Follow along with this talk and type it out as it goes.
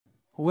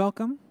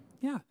welcome.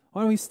 Yeah,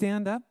 why don't we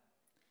stand up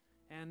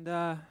and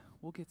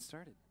we'll get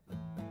started.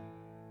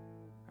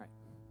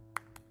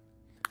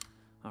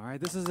 All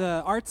right, this is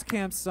an arts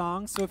camp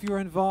song, so if you were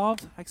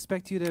involved, I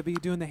expect you to be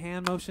doing the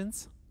hand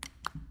motions.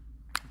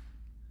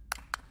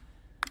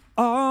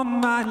 All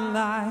my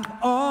life,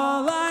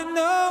 all I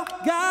know,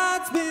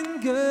 God's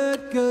been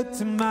good, good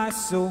to my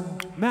soul.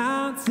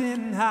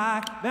 Mountain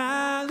high,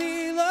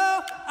 valley low,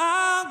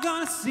 I'm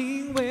gonna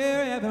sing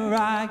wherever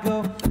I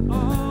go.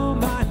 All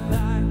my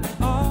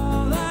life,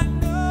 all I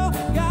know,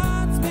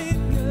 God's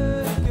been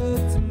good,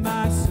 good to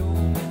my soul.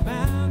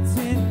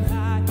 Mountain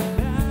high,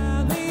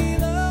 valley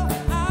low,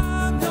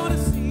 I'm gonna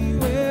sing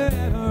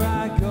wherever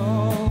I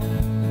go.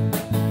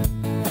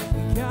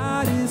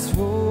 God is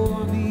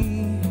for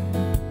me,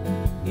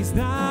 He's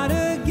not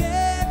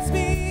against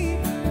me.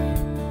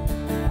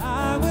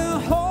 I will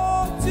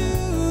hold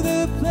to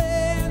the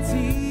plans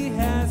He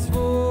has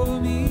for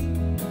me.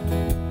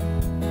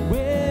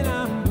 When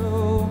I'm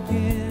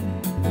broken,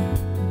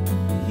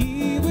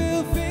 He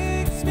will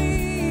fix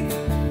me.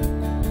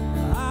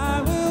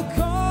 I will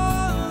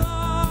call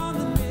on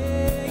the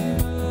name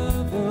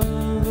of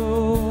the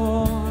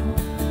Lord.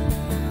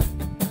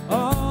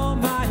 All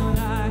my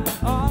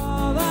life,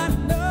 all I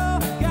know,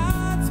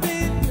 God's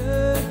been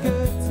good,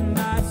 good to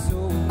my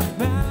soul.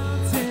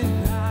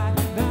 Mountain high,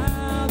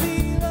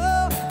 valley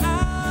low,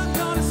 I'm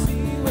gonna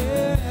sing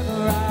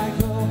wherever I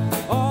go.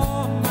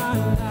 All my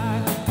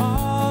life,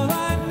 all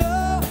I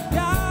know,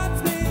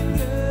 God's been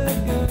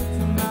good, good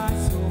to my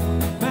soul.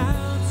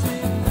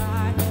 Mountain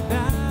high,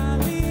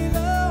 valley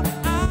low,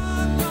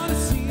 I'm gonna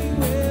sing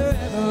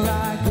wherever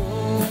I go.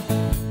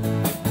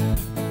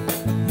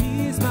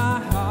 He's my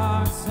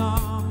heart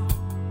song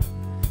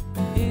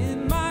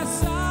in my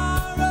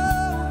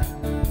sorrow.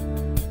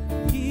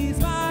 He's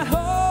my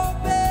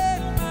hope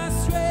and my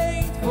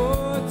strength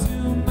for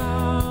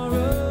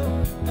tomorrow.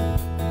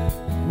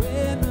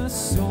 When the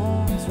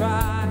storms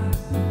rise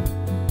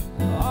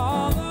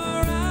all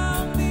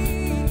around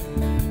me,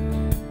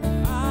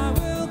 I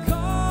will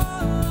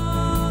call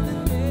on the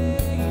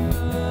name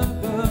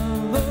of the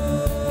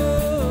Lord.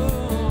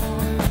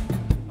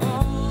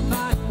 All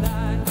my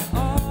life,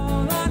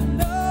 all I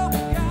know,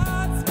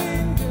 God's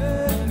been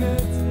good,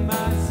 good to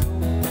my soul.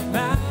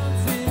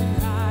 Mountain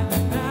high,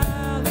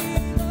 valley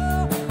low,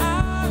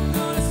 I'm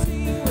gonna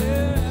sing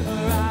wherever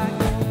I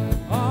go.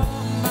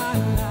 All my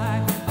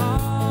life,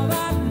 all I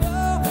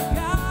know,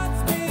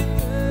 God's been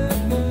good,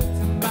 good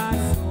to my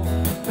soul.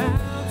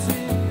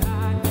 Mountain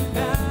high,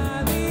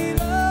 valley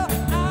low,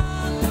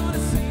 I'm gonna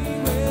sing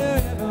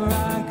wherever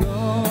I go.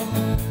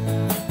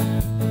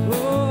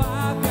 Oh,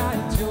 I've got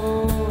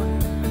joy,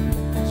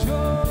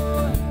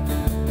 joy,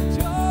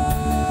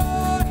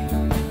 joy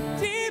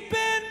deep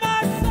in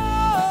my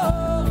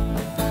soul,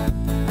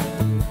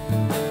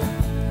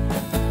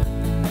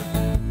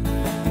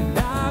 and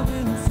I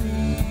will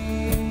sing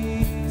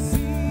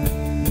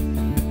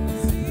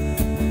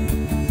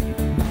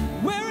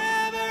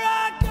wherever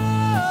I go.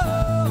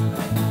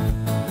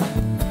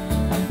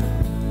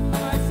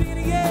 All right, sing it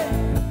again.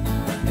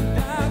 And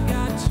I've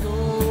got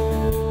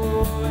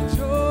joy,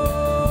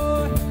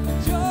 joy,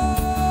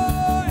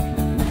 joy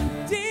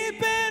deep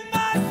in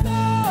my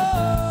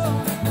soul,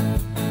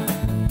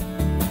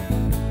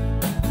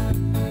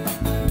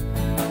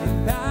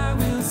 and I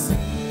will sing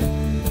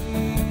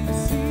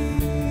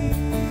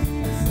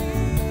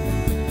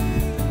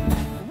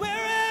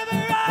wherever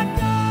I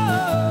go.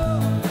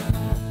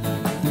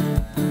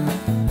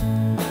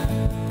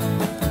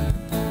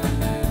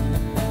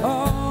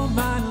 All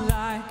my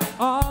life,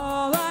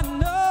 all I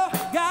know,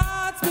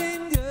 God's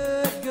been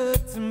good,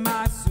 good to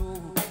my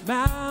soul.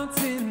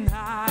 Mountain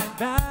high,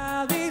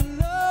 valley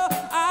low,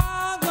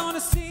 I'm gonna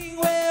sing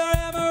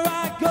wherever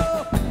I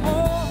go.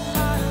 All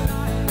my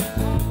life,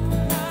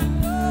 all I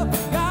know,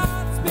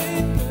 God's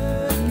been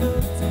good,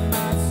 good to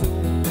my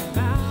soul.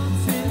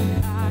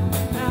 Mountain high,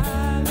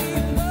 valley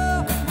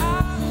low,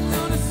 I'm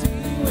gonna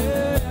sing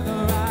wherever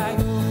I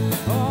go.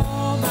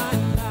 All my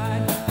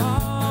life,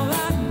 all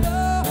I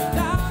know,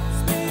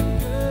 God's been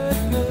good,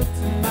 good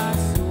to my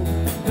soul.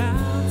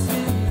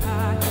 Mountain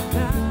high,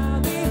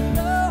 valley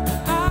low,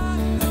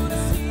 I'm gonna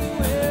sing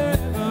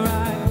wherever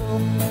I go.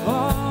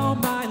 All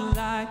my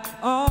life,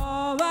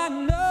 all I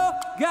know,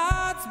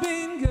 God's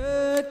been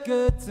good,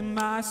 good to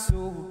my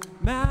soul.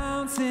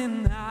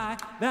 Mountain high,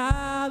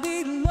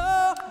 valley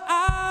low,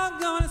 I'm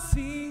gonna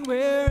sing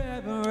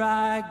wherever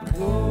I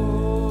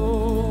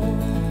go.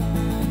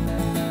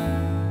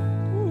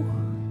 Whew.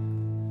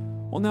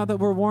 Well, now that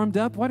we're warmed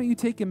up, why don't you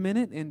take a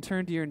minute and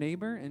turn to your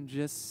neighbor and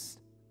just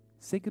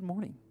say good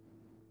morning.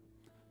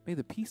 May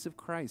the peace of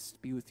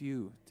Christ be with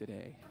you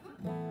today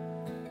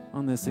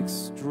on this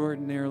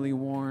extraordinarily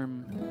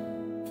warm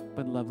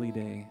but lovely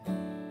day.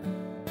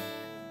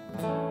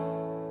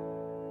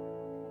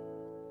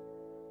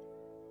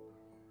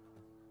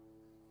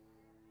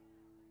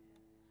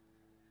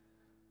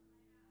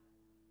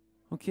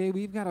 Okay,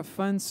 we've got a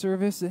fun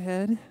service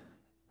ahead.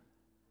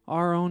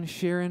 Our own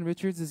Sharon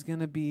Richards is going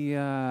to be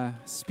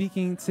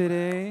speaking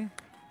today.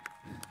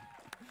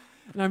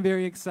 And I'm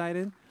very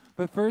excited.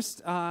 But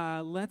first,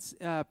 let's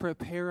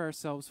prepare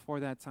ourselves for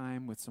that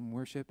time with some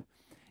worship.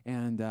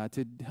 And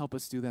to help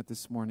us do that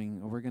this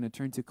morning, we're going to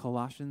turn to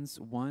Colossians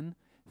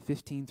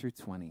 1:15 through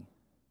 20.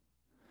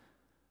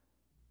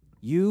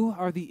 You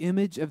are the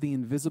image of the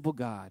invisible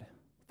God,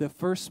 the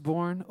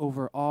firstborn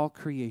over all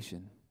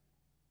creation.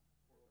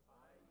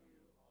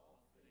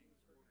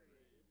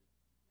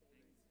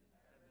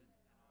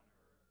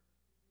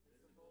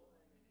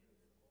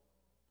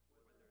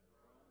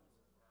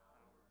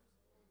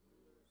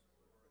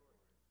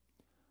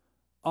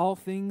 All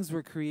things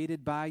were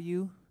created by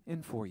you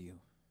and for you.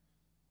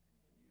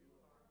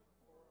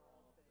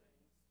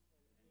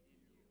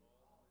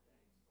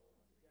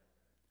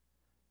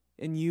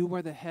 And you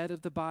are the head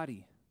of the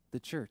body, the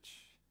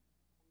church.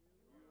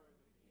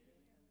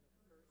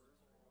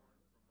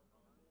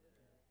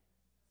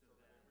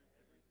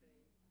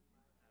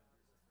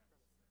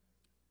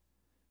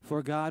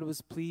 For God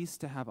was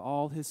pleased to have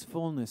all his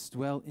fullness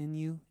dwell in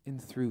you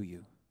and through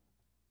you.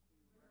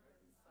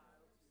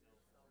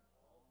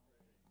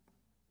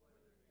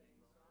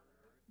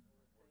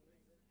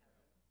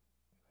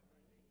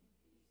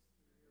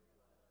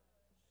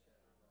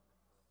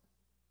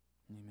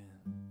 Amen.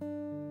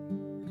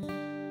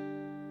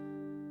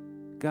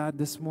 God,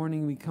 this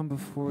morning we come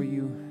before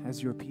you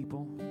as your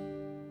people.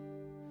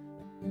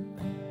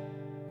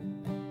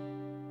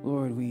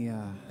 Lord, we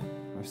are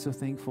so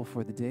thankful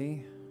for the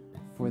day,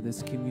 for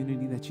this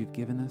community that you've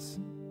given us.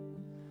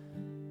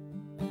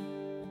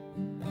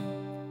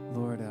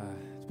 Lord,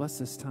 bless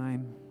this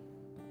time.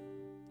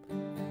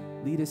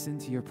 Lead us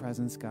into your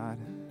presence, God,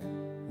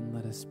 and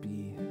let us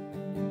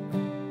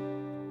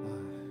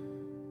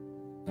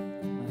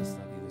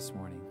love you this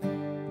morning.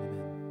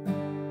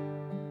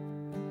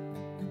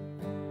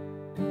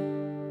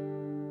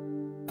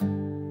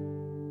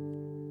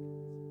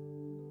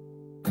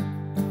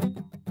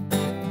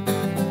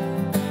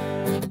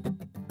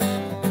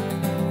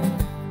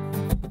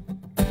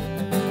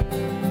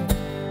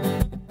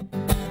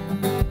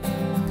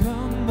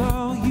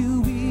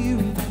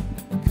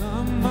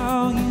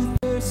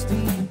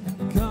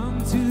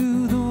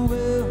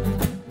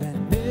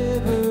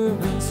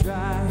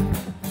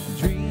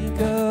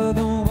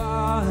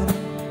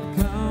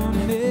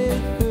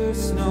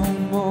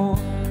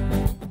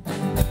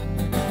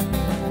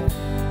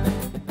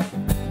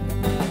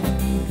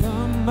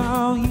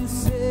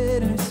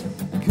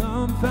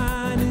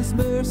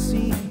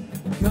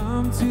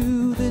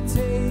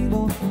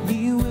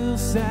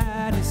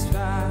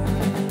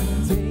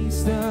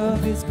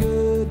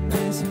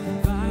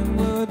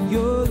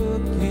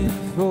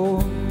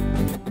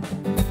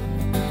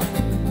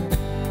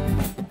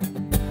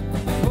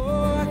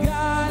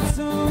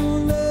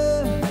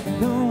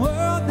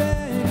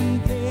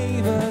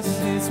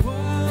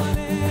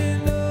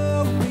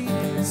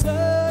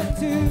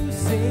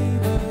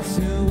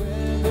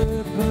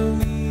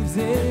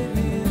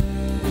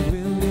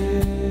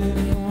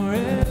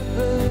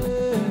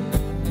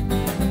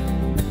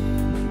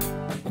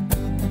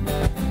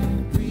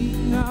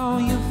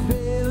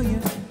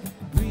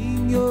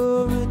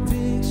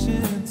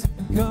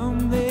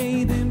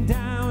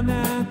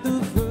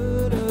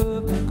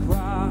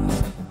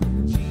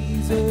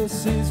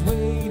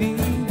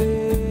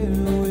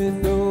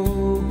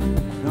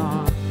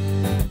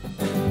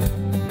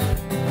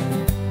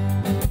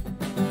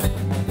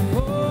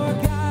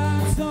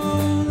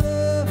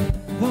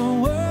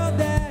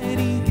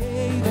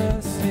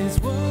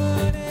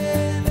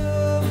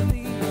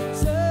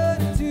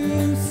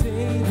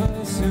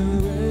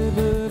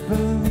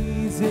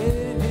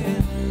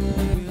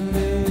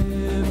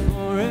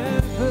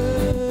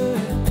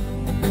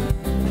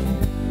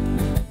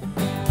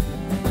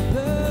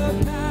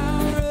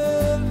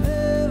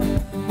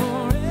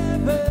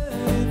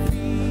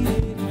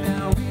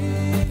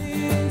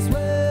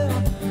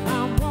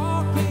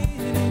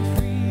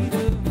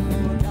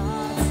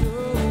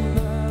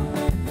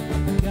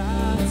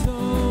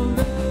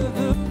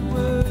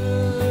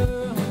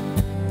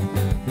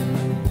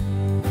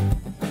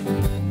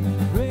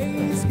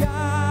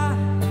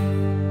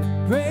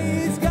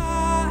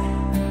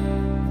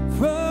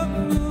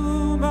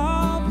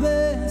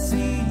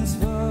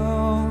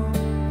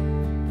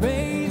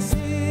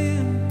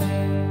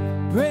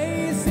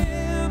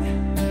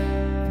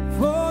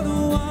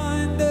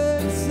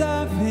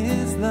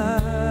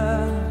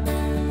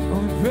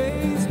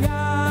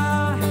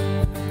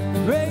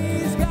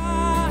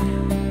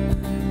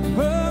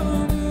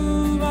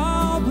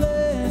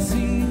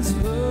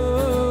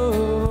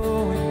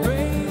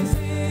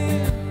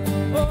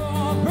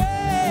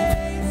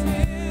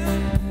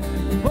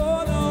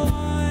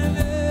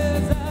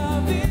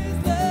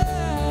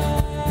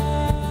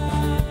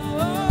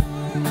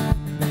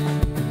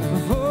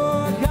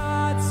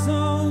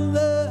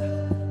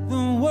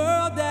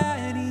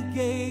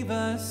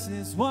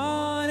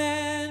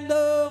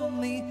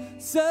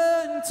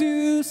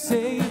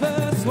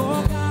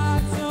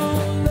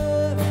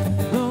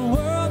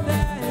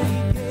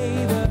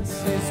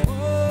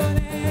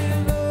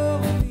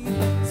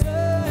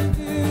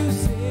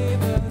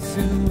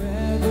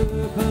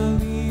 Whoever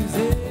believes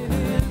in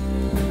him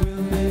will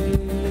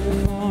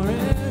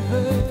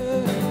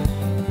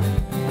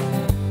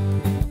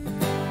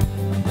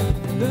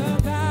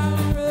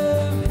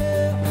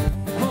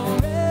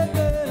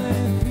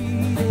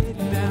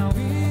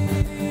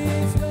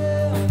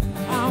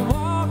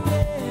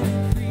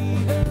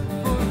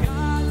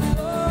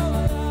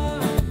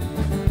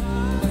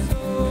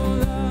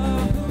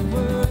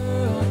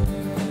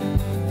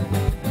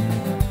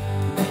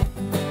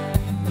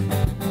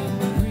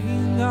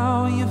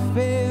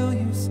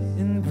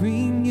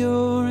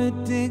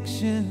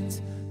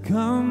addictions,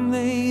 come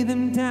lay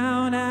them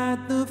down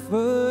at the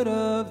foot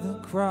of the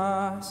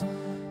cross.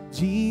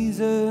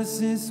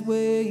 Jesus is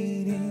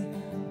waiting,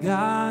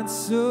 God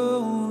so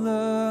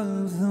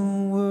loves the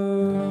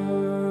world.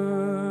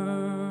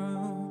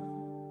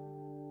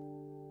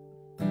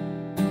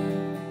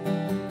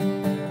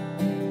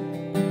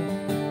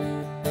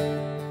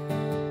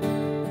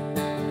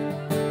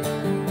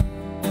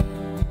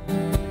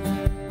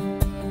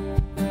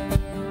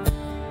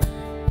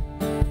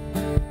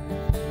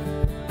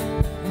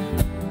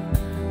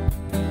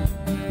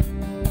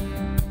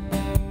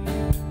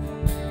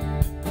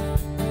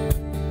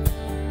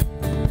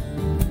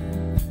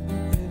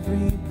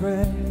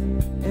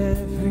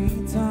 Every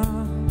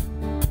tongue,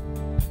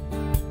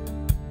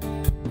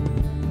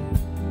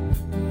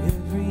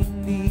 every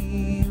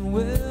knee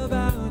will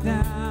bow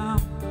down,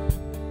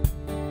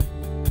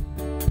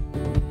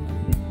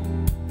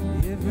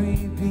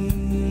 every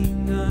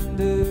being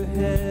under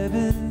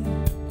heaven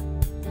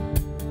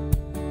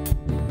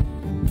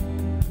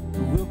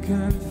will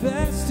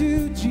confess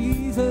to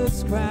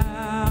Jesus'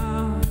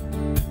 crown.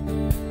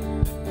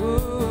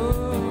 Oh.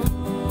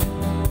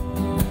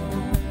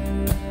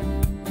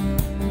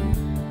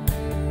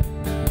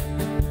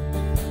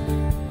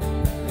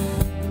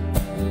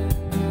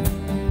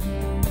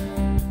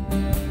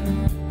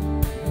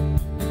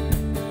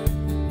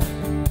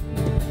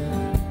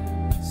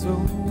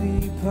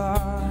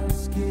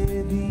 Pause,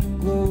 giving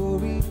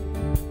glory,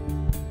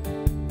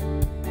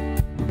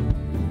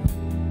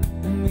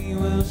 and we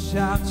will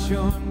shout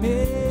your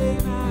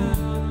name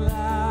out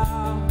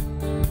loud.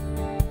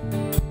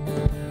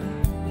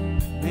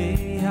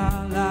 May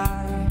our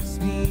lives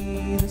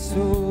be the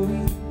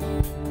story,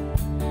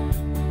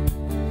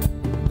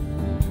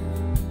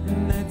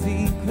 and that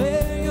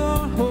declare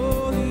your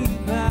holy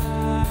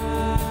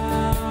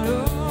cloud.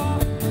 Oh,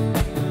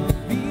 we'll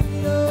be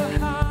your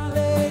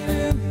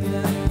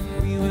hallelujah.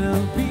 We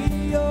will be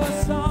your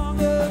song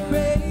of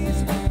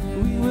praise.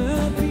 We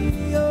will be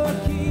your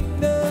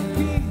kingdom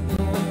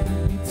people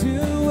to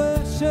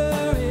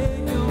usher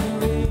in your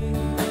reign.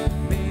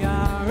 May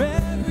our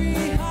every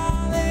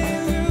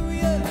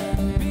hallelujah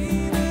be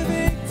the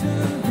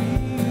victory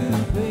you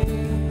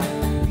claim.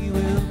 We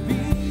will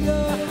be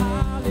your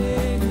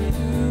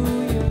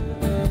hallelujah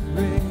of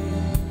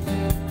praise.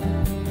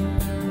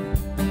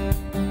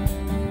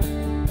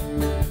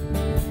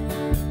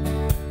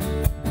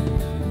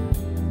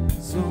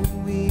 So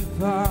we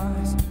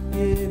pause,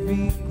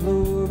 giving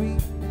glory,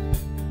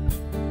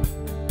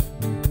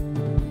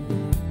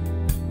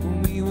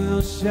 we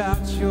will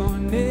shout your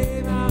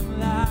name out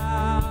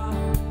loud.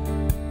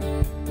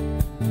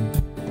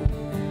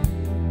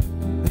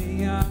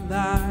 May our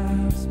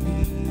lives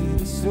be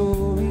the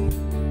story,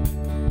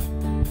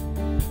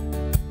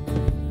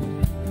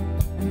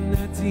 and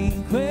that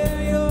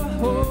declare your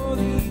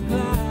holy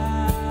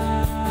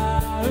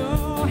cloud.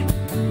 Oh,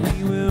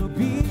 we will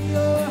be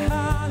your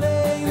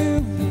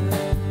hallelujah.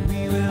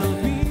 We will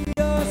be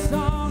your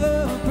song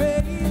of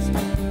praise.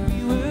 We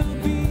will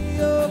be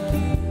your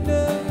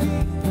kingdom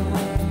people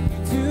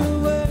to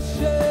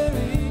usher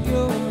in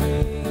your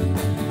reign.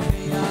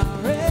 May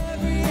our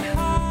every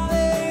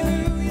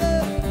hallelujah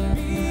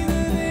be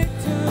the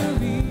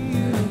victory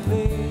you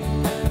claim.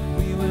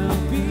 We will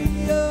be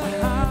your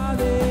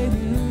hallelujah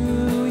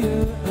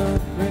of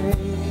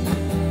praise.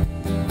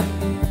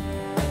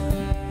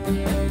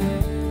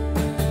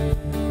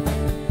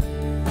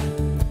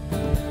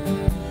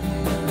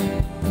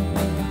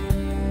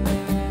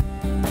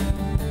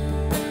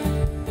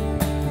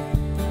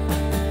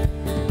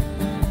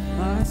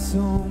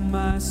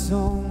 My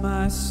soul,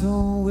 my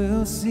soul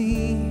will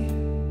sing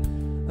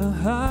a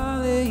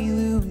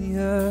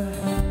hallelujah.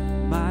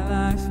 My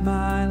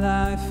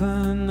life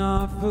an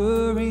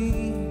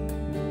offering,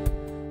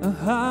 a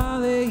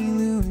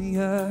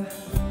hallelujah.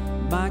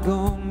 My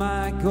goal,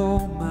 my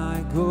goal,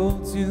 my goal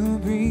to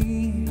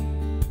breathe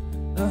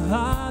a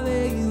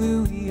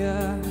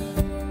hallelujah.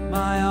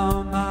 My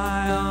all,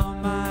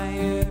 my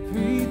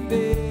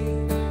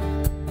everything,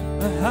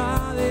 a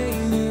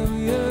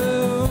hallelujah.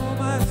 Oh,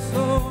 my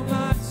soul,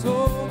 my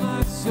soul,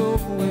 my soul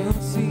will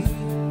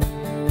sing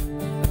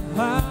a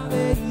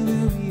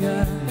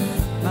hallelujah.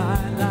 My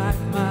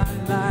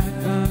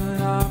life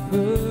an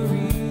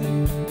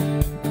offering,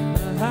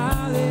 a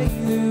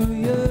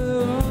hallelujah.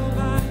 Oh,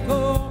 my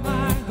goal,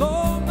 my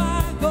goal,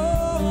 my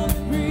goal to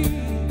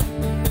breathe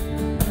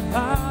a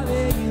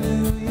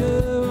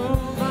hallelujah.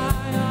 Oh,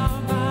 my all,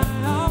 my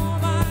all,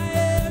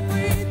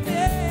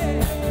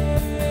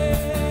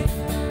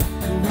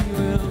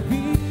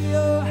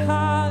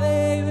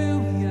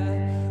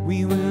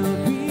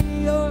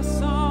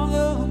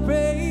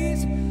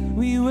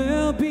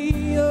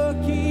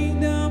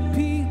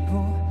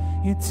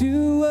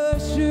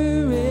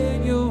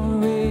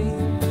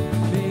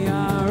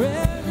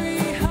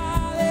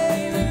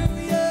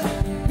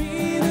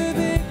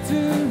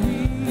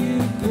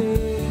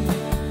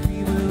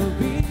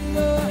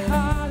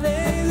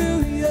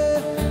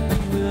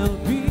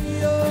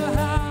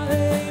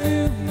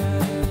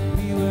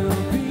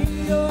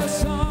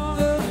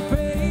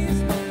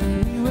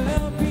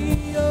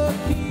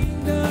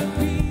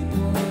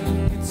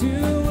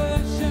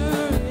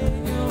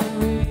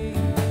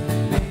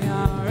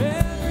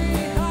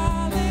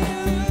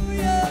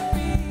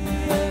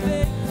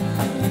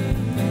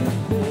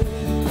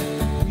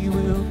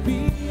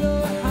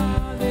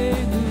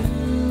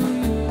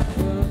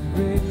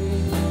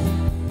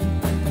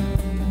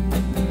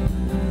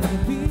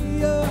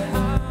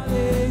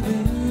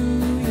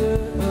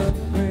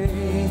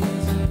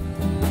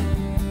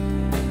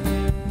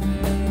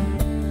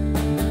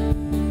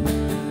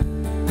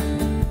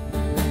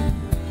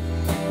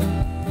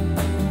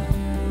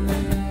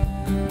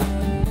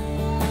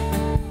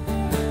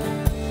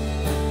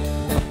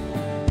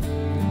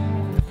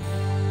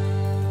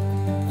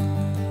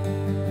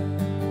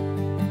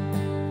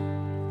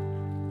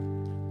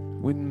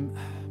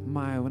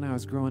 When I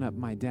was growing up,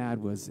 my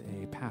dad was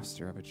a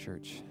pastor of a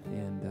church,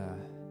 and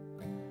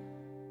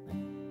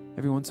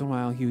every once in a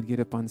while he would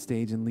get up on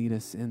stage and lead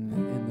us in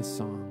this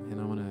song,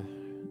 and I want to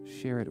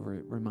share it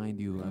or remind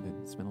you of it.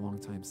 It's been a long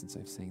time since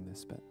I've sang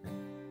this, but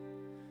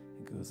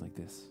it goes like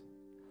this.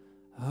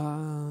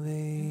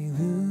 Hallelujah,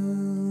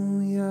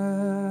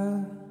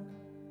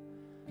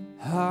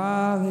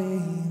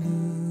 hallelujah,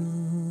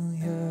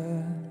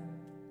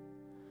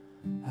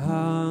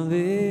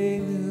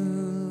 hallelujah,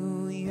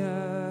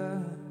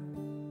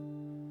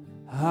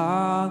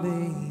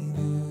 hallelujah,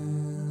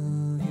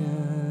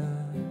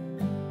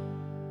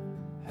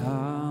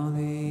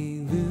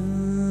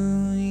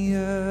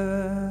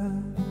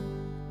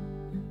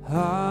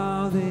 hallelujah,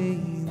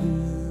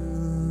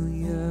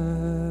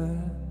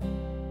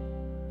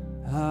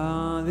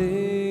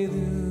 hallelujah.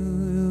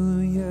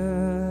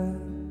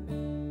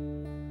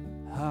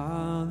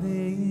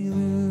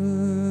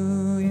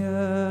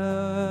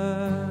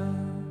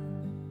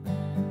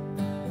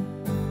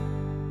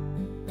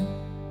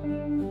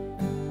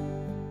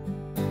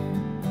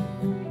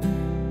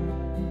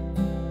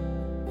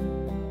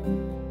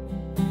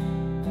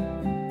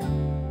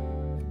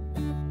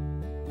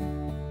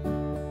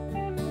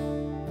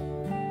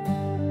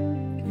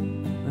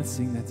 Let's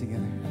sing that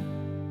together.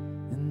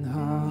 And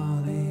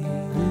hallelujah,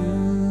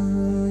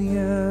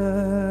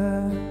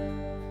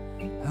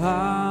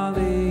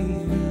 hallelujah,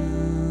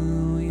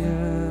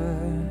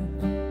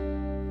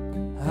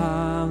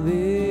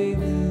 hallelujah,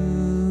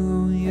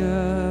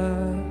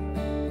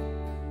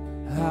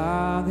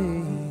 hallelujah,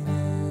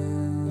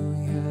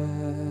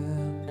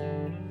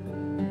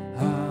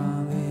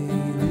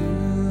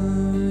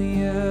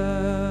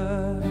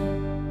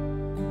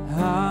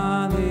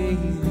 hallelujah,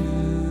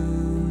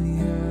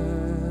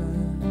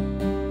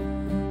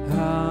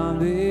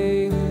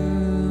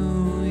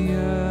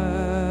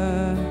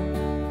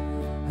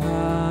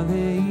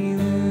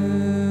 hallelujah.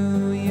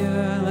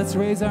 Let's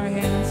raise our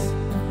hands.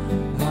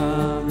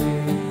 Hallelujah,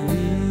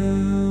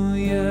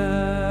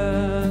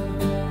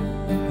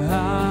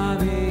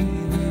 hallelujah,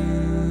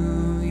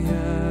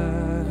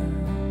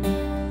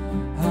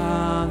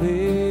 hallelujah,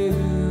 hallelujah,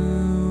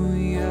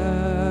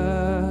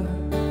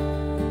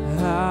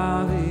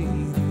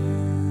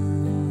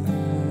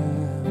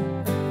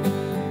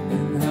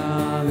 and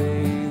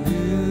hallelujah,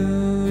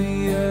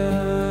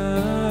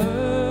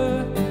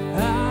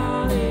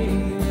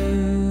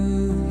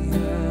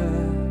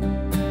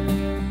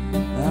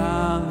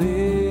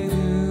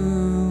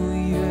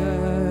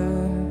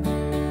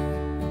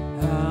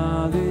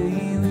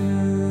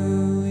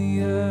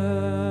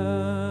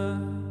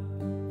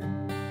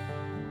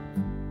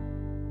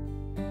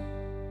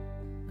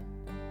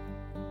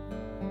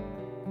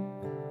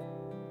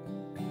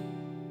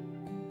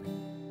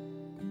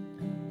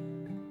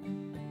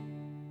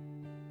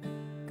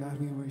 God,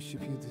 we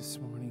worship you this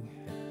morning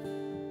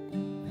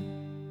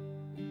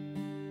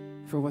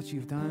for what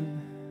you've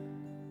done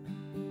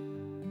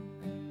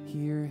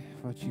here,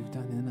 for what you've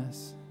done in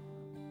us.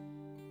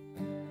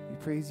 We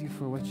praise you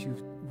for what you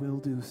will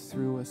do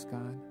through us,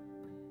 God.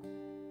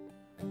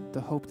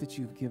 The hope that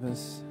you've given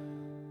us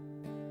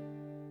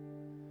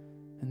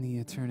and the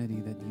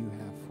eternity that you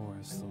have for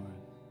us, Lord.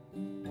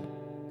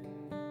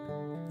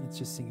 Let's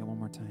just sing it one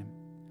more time.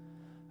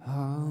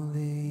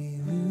 Hallelujah,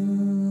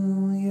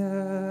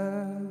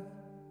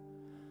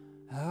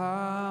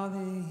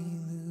 hallelujah,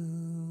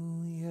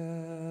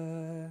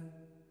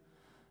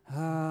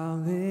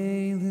 hallelujah,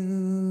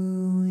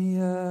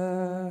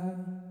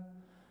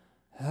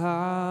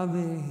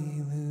 hallelujah,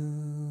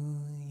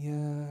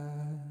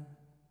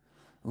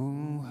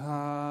 oh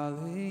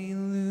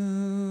hallelujah,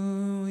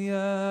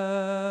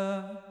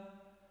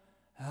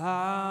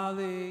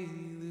 hallelujah.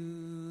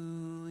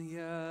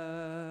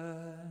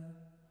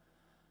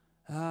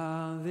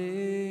 Hallelujah,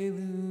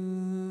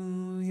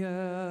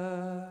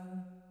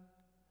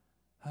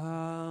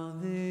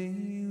 hallelujah.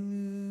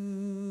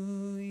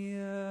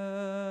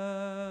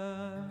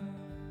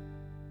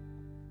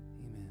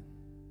 Amen.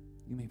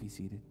 You may be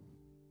seated.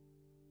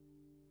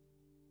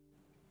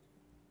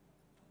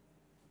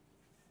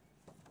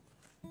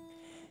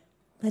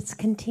 Let's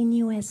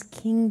continue as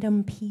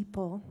kingdom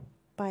people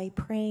by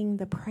praying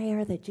the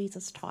prayer that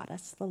Jesus taught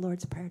us, the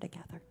Lord's Prayer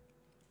together.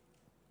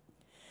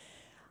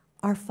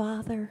 Our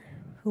Father,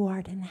 who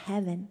art in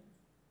heaven,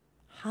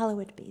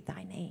 hallowed be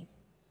thy name.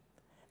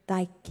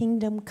 Thy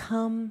kingdom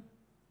come,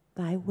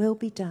 thy will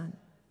be done,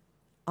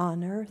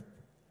 on earth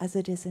as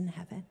it is in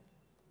heaven.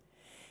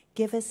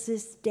 Give us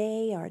this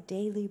day our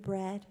daily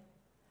bread,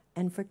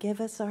 and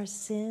forgive us our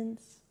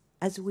sins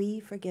as we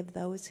forgive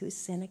those who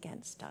sin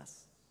against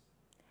us.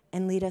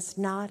 And lead us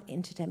not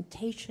into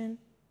temptation,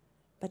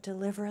 but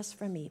deliver us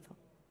from evil.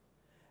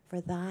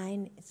 For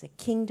thine is the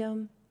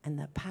kingdom and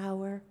the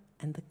power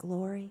and the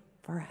glory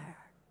forever.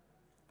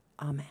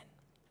 Amen.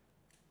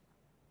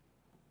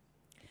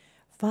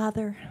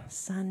 Father,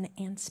 Son,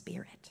 and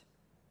Spirit,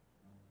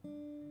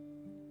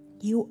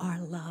 you are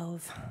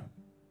love,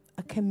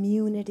 a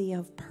community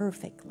of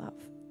perfect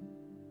love.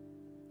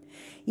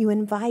 You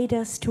invite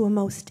us to a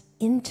most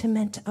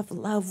intimate of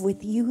love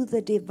with you,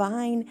 the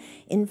divine,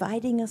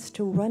 inviting us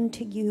to run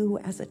to you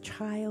as a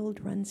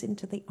child runs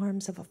into the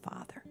arms of a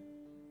father,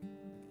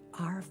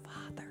 our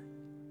Father.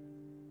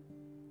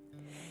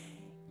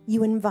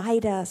 You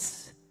invite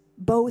us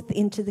both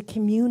into the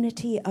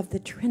community of the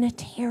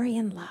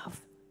Trinitarian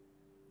love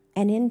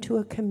and into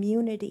a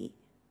community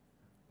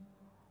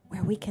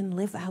where we can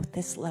live out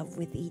this love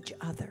with each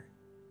other,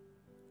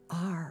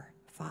 our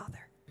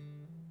Father.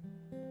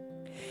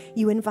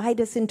 You invite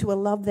us into a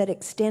love that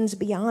extends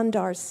beyond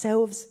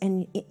ourselves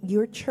and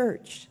your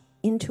church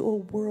into a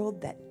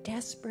world that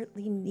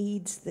desperately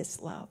needs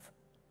this love.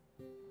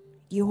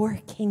 Your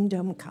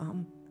kingdom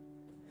come.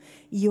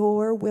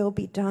 Your will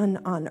be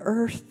done on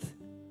earth,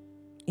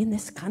 in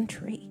this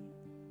country,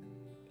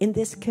 in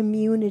this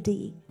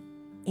community,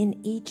 in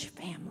each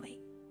family.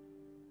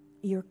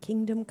 Your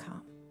kingdom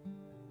come.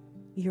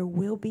 Your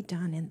will be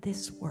done in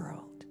this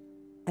world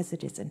as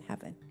it is in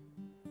heaven.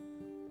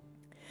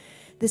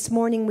 This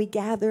morning we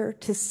gather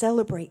to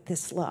celebrate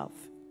this love,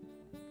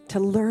 to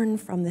learn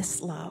from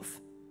this love,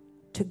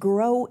 to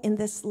grow in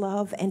this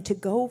love, and to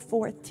go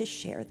forth to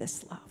share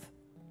this love.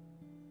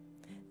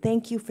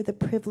 Thank you for the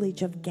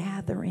privilege of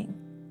gathering,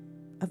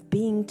 of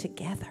being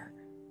together.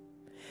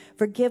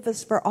 Forgive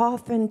us for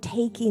often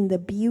taking the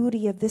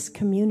beauty of this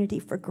community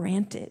for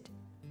granted.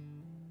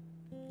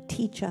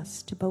 Teach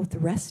us to both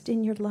rest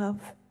in your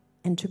love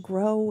and to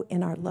grow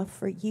in our love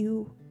for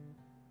you,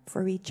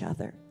 for each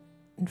other,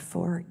 and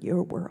for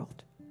your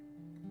world.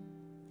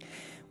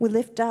 We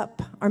lift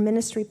up our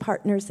ministry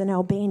partners in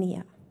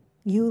Albania,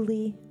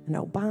 Yuli and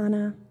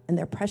Obana, and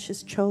their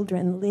precious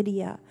children,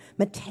 Lydia,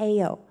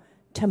 Mateo,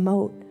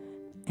 Timot,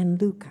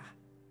 and Luca.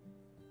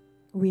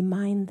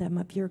 Remind them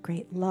of your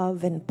great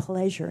love and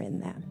pleasure in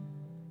them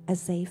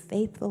as they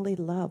faithfully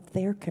love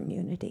their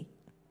community.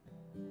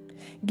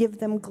 Give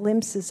them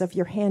glimpses of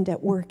your hand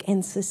at work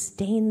and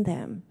sustain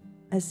them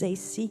as they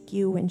seek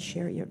you and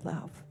share your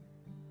love.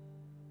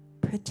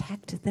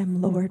 Protect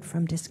them, Lord,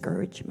 from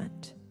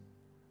discouragement.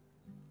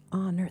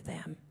 Honor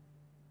them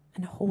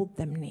and hold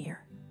them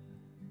near.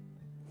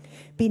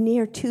 Be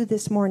near too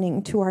this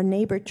morning to our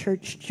neighbor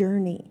church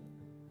Journey.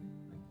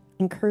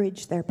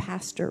 Encourage their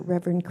pastor,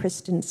 Reverend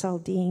Kristen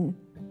Saldine,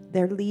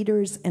 their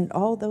leaders, and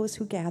all those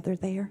who gather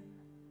there.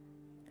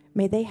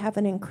 May they have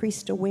an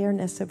increased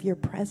awareness of your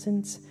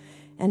presence,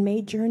 and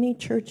may Journey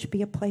Church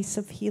be a place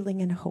of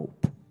healing and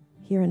hope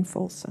here in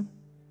Folsom.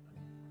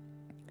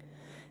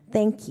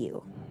 Thank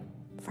you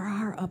for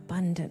our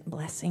abundant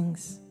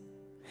blessings.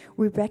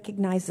 We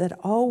recognize that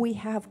all we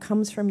have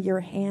comes from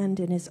your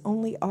hand and is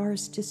only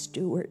ours to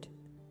steward.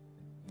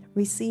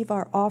 Receive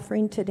our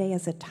offering today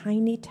as a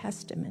tiny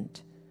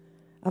testament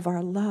of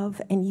our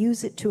love and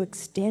use it to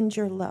extend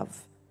your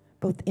love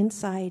both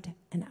inside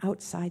and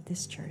outside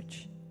this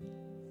church.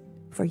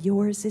 For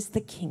yours is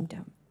the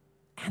kingdom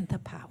and the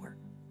power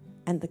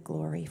and the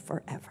glory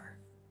forever.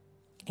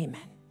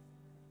 Amen.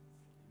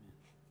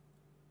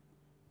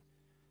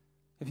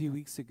 A few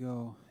weeks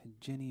ago,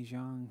 Jenny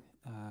Zhang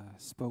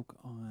spoke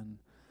on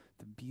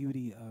the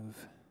beauty of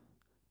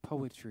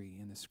poetry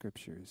in the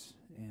scriptures,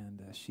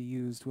 and she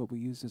used what we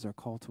used as our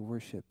call to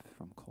worship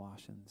from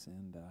Colossians.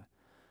 And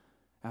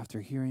after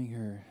hearing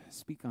her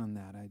speak on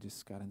that, I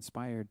just got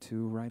inspired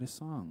to write a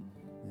song,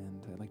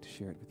 and I'd like to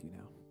share it with you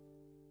now.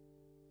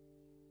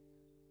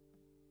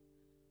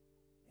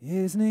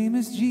 His name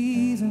is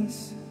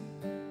Jesus.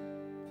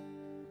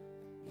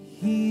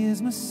 He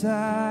is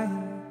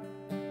Messiah.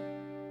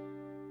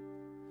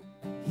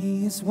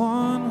 He is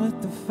one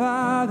with the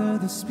Father,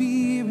 the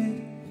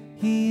Spirit.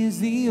 He is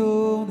the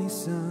only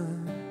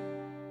Son.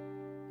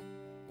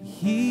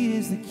 He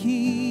is the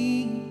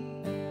King.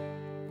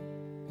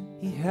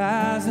 He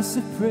has the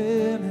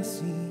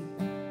supremacy.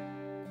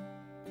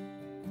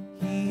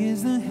 He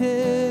is the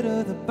head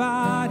of the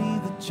body,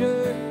 the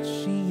church.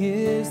 He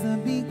is the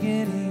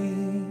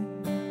beginning.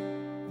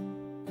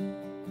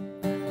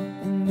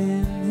 And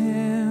in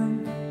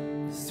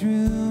Him,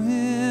 through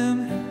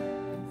Him,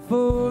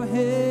 for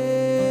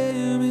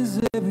Him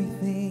is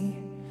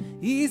everything.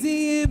 He's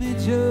the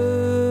image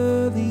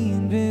of the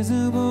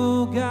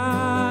invisible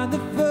God, the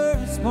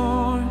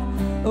firstborn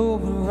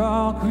over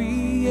all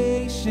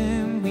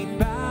creation. We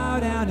bow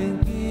down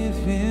and give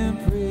Him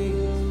praise.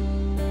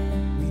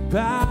 We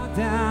bow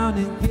down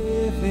and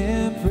give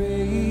Him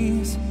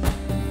praise.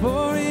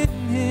 For in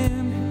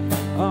Him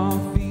all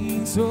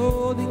things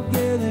hold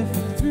together,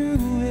 for through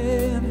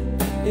Him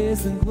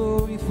is the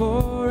glory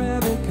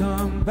forever.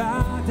 Come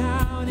bow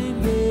down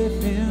and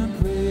give Him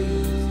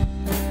praise.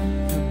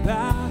 Come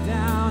bow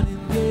down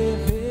and give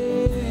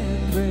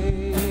Him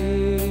praise.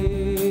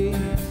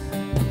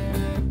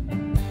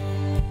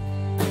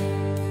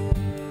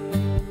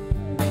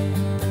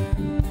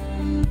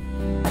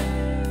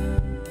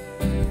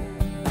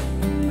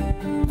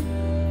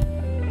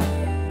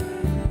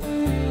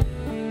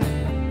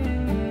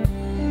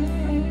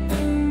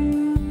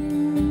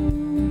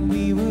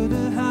 We were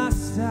the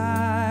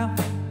hostile,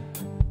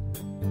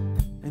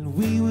 and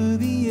we were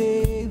the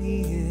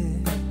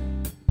alien.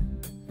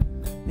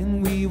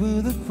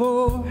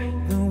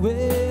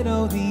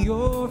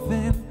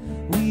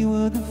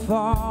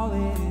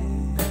 fallen.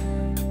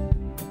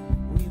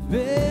 We've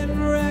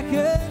been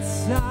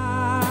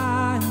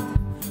reconciled,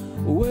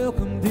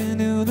 welcomed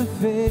into the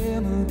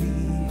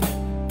family,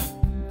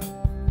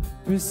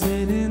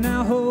 presenting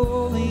our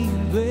holy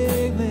and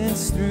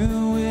blameless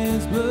through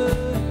His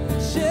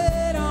blood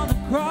shed on the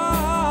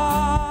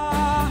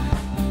cross.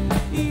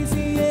 He's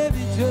the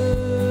image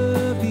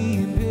of the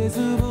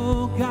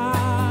invisible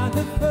God,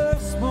 the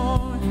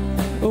firstborn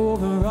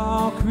over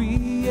all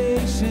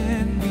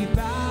creation. We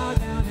bow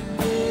down and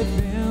give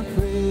Him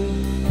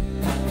praise.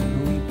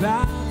 We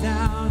bow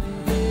down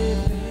and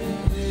give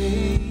Him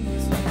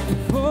praise.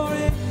 For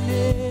in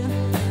Him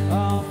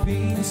all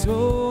things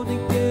hold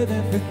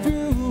together, for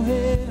through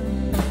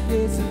Him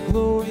is the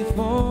glory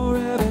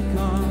forever.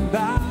 Come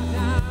bow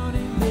down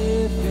and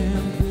give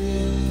Him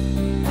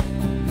praise.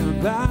 Come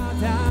bow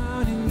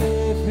down and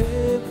give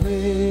Him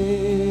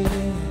praise.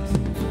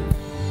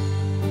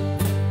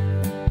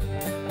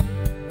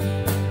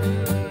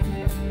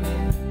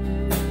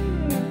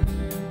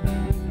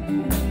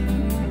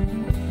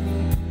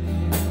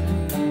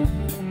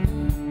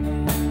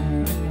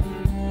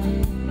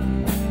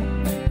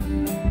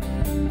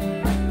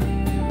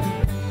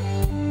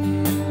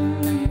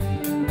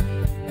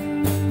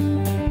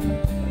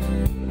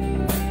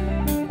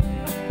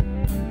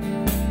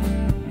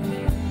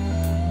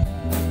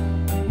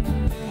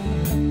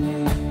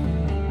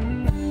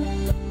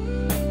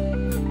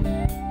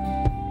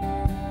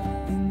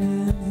 And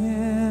in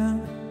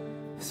Him,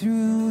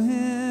 through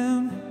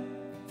Him,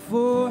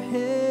 for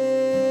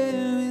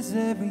Him is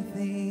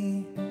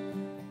everything.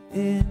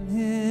 In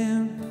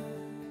Him,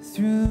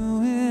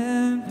 through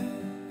Him,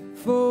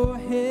 for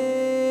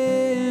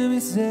Him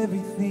is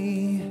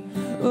everything.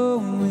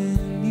 Oh,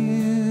 in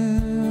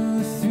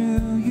You,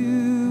 through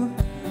You,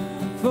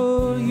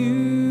 for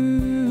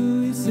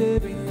You is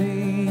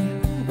everything.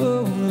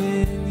 Oh,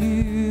 in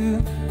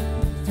You,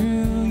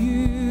 through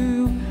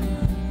You,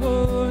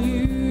 for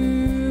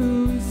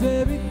You is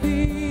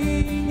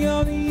everything.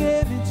 You're the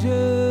image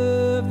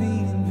of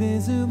the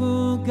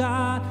invisible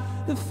God,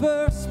 the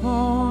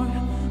firstborn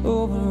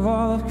over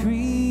all of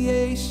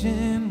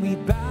creation. We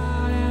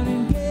bow down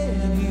and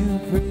give You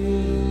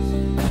praise.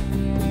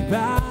 We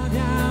bow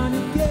down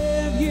and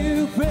give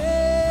You praise.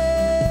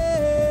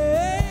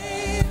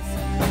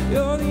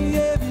 You're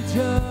the image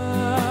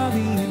of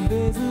the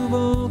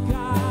invisible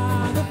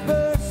God, the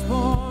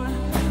firstborn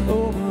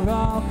over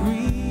all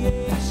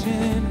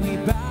creation. We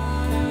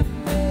bow down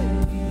and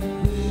give You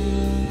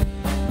praise.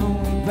 Oh,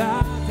 we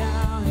bow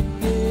down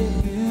and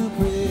give You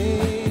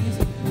praise.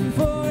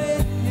 For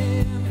in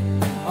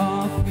Him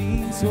all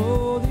things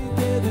hold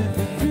together,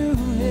 for through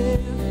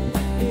Him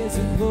is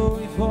the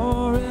glory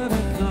forever.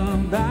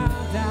 Come bow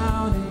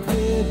down and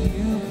give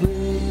You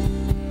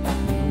praise.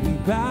 We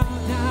bow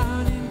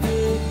down and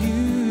give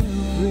You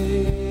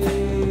praise.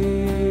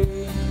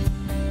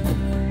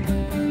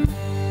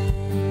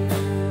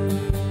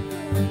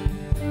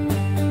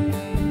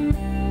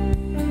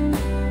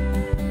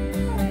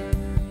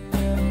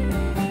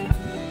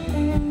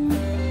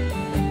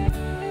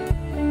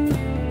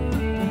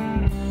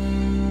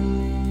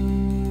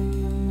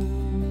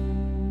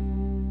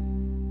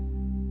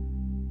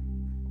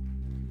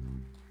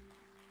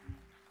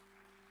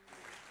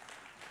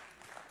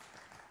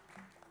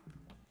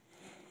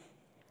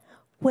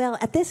 Well,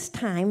 at this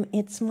time,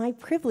 it's my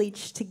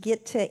privilege to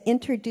get to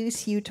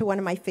introduce you to one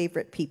of my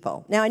favorite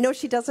people. Now, I know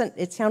she doesn't,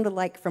 it sounded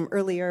like from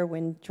earlier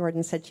when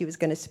Jordan said she was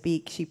going to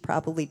speak, she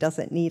probably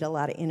doesn't need a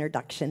lot of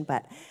introduction,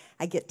 but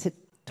I get to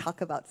talk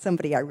about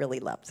somebody I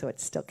really love, so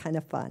it's still kind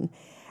of fun.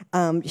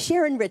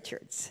 Sharon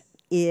Richards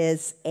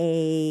is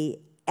an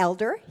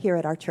elder here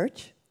at our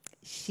church.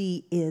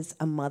 She is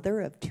a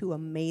mother of 2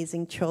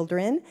 amazing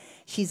children.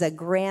 She's a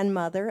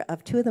grandmother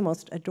of 2 of the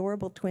most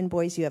adorable twin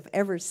boys you have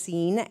ever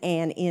seen,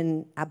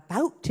 and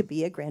about to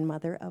be a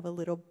grandmother of a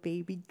little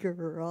baby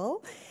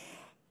girl.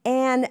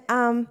 And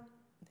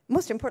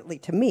most importantly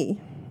to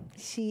me,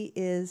 she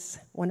is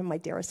one of my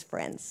dearest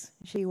friends.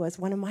 She was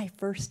one of my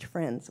first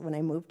friends when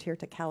I moved here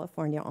to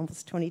California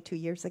almost 22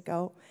 years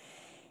ago.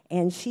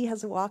 And she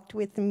has walked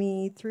with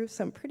me through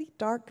some pretty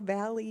dark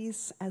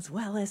valleys as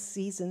well as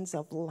seasons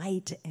of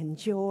light and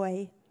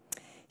joy.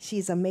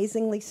 She's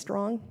amazingly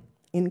strong,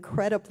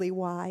 incredibly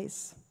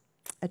wise,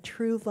 a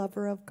true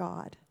lover of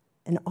God,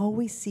 and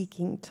always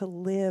seeking to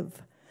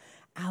live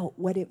out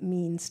what it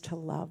means to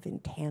love in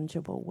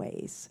tangible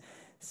ways.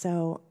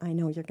 So I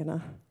know you're going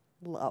to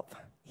love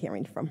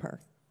hearing from her.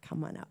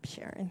 Come on up,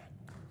 Sharon.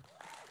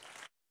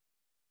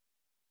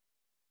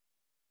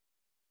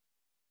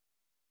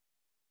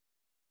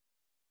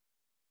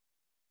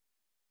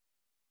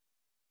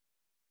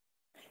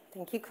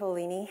 Thank you,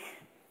 Colini.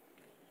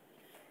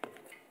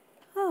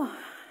 Oh,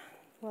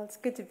 well, it's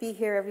good to be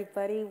here,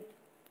 everybody.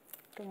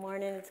 Good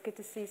morning. It's good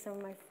to see some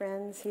of my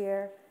friends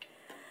here.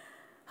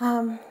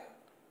 Colleen's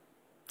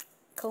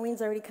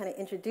already kind of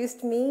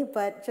introduced me,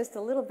 but just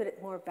a little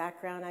bit more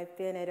background. I've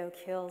been at Oak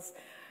Hills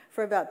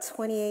for about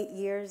 28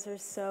 years or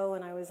so,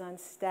 and I was on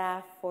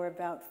staff for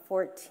about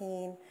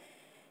 14.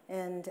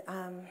 And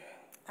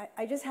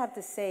I just have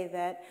to say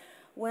that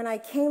When I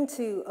came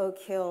to Oak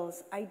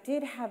Hills, I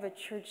did have a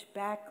church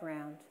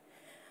background,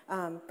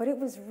 but it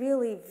was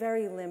really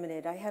very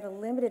limited. I had a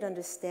limited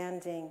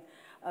understanding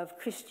of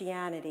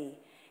Christianity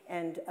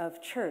and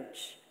of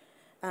church.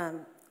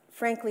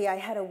 Frankly, I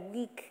had a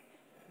weak,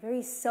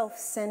 very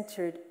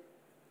self-centered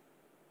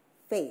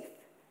faith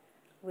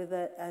with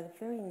a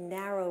very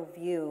narrow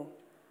view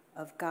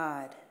of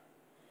God.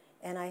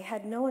 And I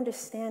had no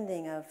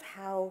understanding of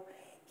how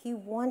he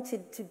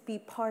wanted to be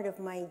part of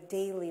my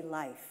daily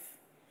life.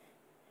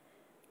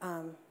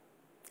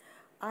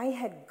 I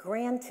had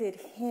granted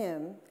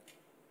him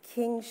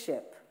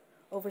kingship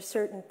over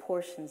certain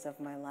portions of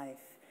my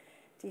life.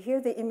 To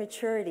hear the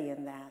immaturity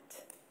in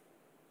that,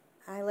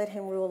 I let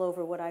him rule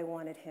over what I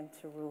wanted him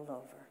to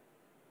rule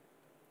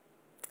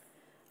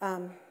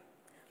over.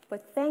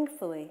 But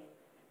thankfully,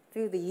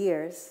 through the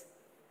years,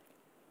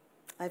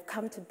 I've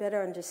come to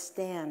better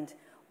understand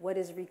what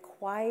is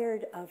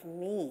required of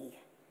me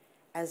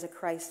as a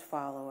Christ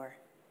follower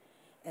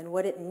and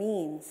what it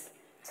means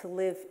to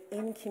live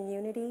in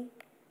community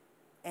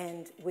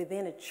and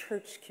within a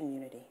church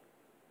community.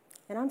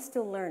 And I'm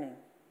still learning.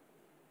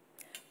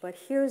 But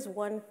here's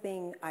one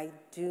thing I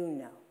do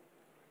know.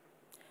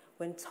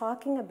 When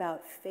talking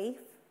about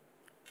faith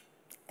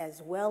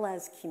as well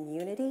as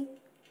community,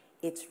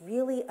 it's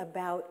really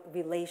about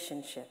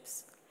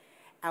relationships.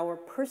 Our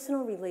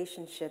personal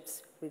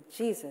relationships with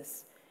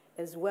Jesus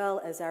as well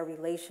as our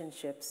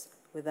relationships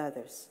with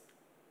others.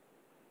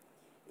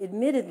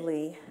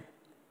 Admittedly,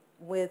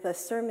 with a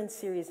sermon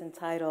series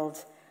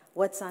entitled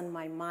What's on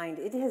My Mind,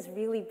 it has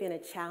really been a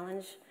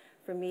challenge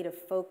for me to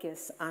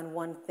focus on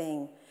one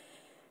thing.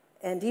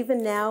 And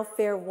even now,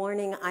 fair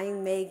warning, I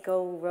may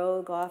go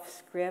rogue off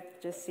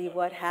script, just see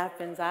what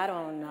happens. I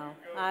don't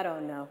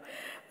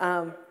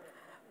know.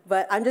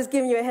 But I'm just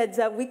giving you a heads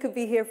up. We could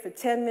be here for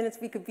 10 minutes.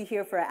 We could be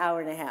here for an hour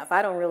and a half.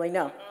 I don't really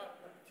know.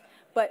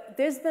 But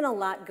there's been a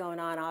lot going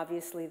on,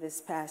 obviously, this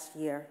past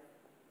year.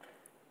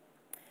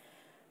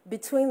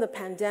 Between the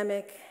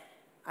pandemic,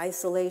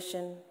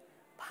 isolation,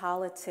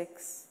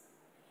 politics,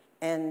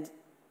 and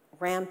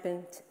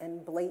rampant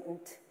and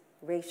blatant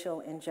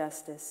racial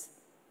injustice,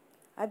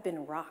 I've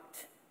been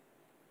rocked.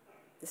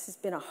 This has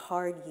been a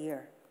hard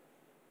year.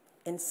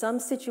 In some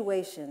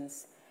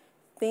situations,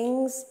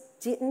 things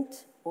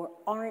didn't or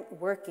aren't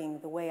working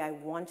the way I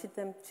wanted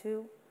them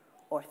to,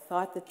 or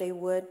thought that they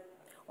would,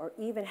 or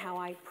even how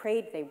I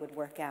prayed they would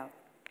work out.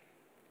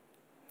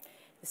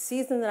 The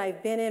season that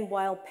I've been in,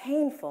 while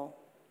painful,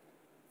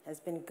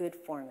 has been good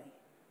for me.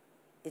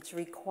 It's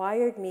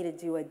required me to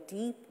do a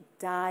deep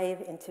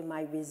dive into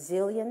my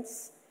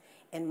resilience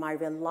and my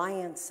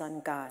reliance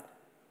on God.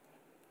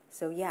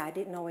 So yeah, I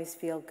didn't always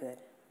feel good,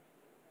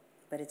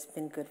 but it's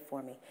been good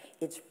for me.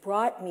 It's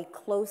brought me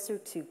closer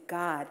to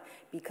God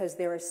because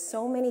there are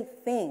so many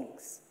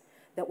things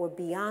that were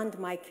beyond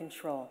my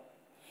control.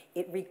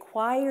 It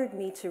required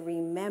me to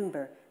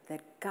remember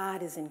that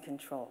God is in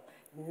control,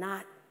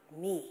 not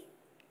me.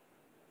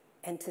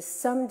 And to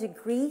some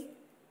degree,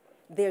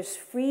 there's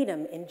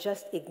freedom in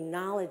just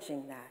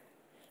acknowledging that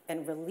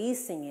and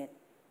releasing it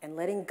and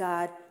letting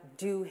God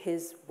do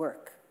his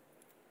work.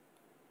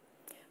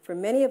 For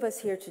many of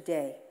us here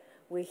today,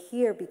 we're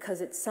here because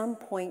at some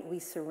point we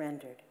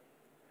surrendered.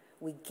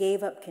 We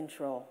gave up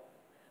control.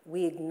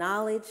 We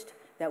acknowledged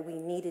that we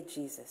needed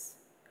Jesus.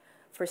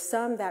 For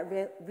some,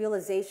 that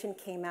realization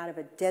came out of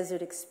a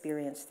desert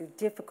experience through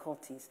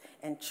difficulties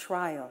and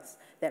trials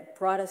that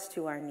brought us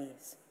to our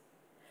knees.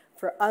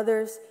 For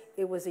others,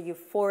 it was a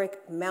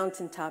euphoric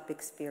mountaintop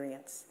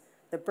experience,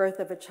 the birth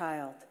of a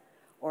child,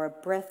 or a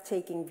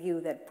breathtaking view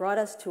that brought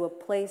us to a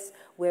place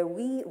where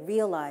we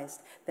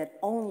realized that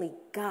only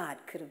God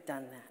could have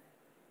done that.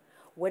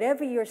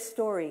 Whatever your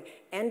story,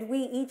 and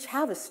we each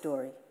have a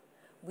story,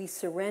 we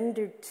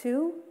surrendered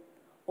to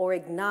or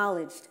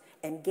acknowledged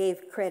and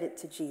gave credit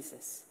to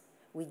Jesus.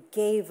 We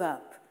gave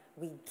up,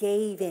 we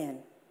gave in,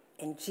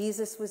 and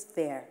Jesus was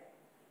there,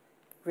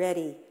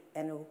 ready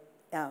and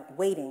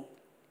waiting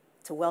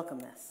to welcome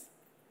us.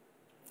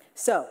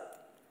 So,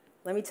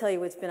 let me tell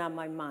you what's been on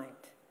my mind.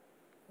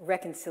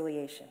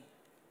 Reconciliation.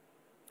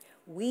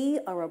 We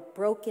are a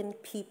broken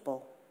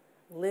people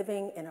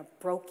living in a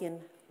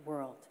broken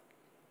world.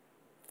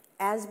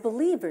 As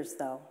believers,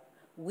 though,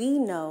 we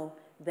know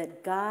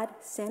that God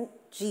sent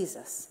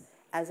Jesus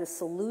as a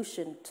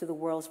solution to the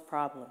world's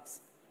problems.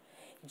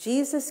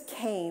 Jesus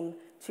came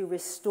to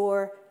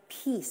restore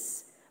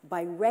peace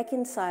by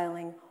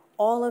reconciling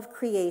all of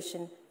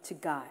creation to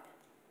God.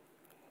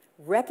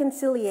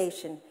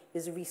 Reconciliation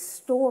is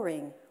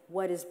restoring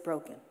what is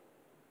broken.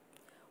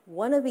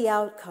 One of the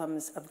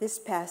outcomes of this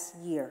past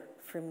year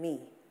for me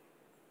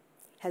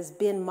has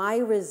been my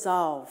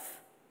resolve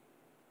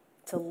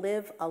to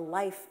live a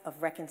life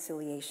of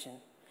reconciliation.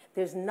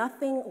 There's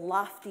nothing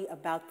lofty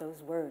about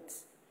those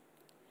words.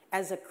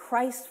 As a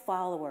Christ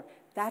follower,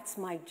 that's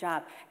my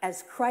job.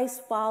 As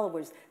Christ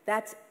followers,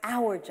 that's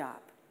our job,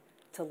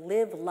 to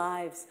live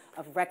lives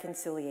of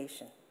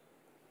reconciliation.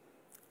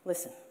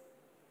 Listen,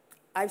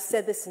 I've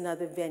said this in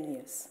other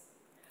venues.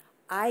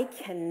 I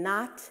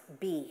cannot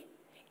be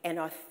an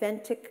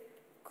authentic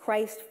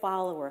Christ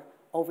follower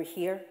over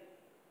here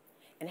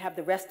and have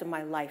the rest of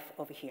my life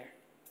over here.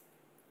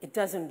 It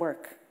doesn't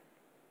work.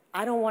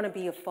 I don't want to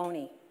be a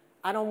phony.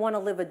 I don't want to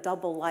live a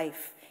double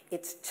life.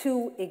 It's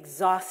too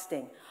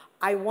exhausting.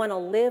 I want to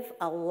live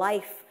a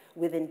life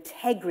with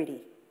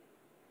integrity.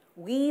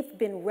 We've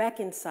been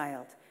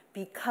reconciled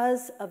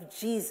because of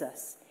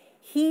Jesus.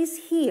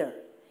 He's here,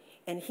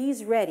 and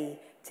he's ready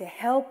to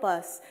help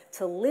us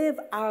to live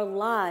our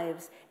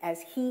lives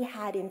as he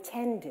had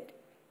intended.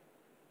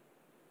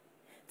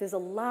 There's a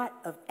lot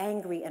of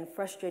angry and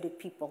frustrated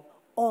people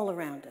all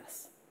around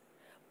us.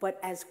 But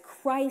as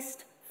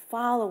Christ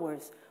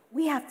followers,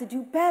 we have to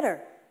do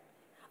better.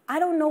 I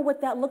don't know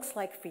what that looks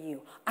like for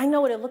you. I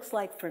know what it looks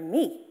like for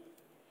me.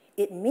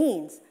 It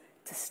means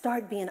to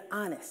start being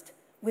honest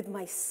with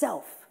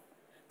myself,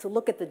 to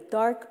look at the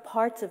dark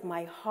parts of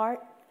my heart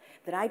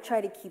that I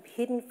try to keep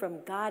hidden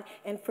from God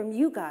and from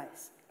you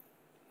guys,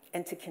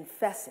 and to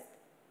confess it.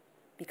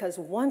 Because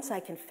once I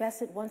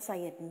confess it, once I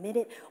admit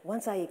it,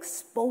 once I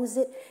expose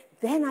it,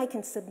 then I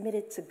can submit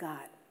it to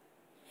God.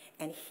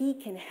 And he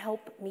can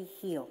help me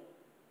heal.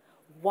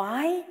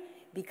 Why?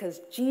 Because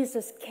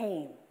Jesus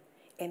came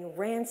and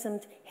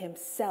ransomed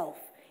himself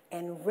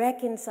and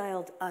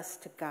reconciled us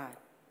to God.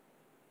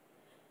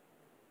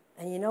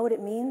 And you know what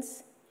it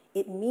means?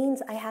 It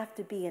means I have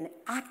to be an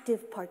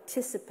active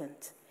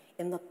participant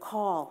in the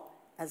call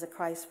as a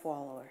Christ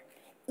follower,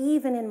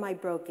 even in my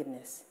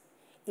brokenness.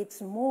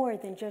 It's more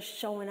than just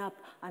showing up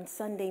on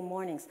Sunday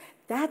mornings.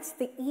 That's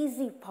the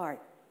easy part.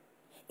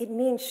 It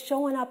means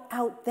showing up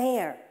out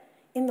there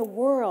in the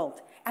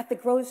world, at the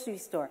grocery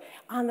store,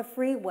 on the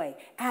freeway,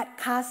 at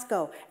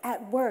Costco,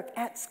 at work,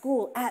 at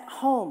school, at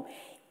home,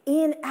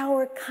 in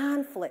our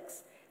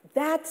conflicts.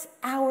 That's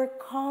our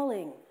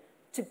calling,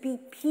 to be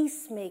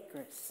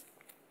peacemakers.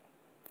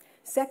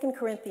 2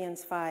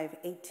 Corinthians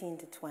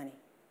 5:18-20.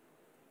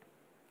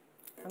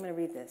 I'm going to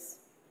read this.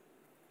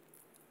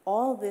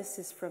 All this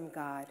is from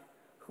God,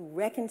 who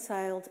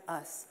reconciled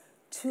us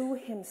to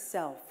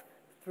himself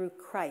through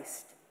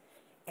Christ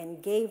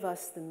and gave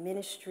us the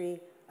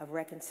ministry of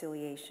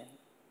reconciliation.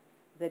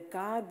 That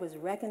God was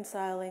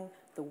reconciling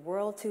the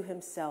world to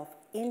himself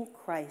in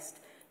Christ,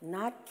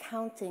 not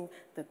counting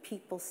the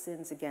people's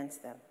sins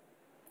against them.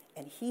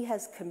 And he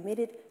has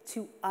committed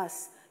to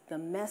us the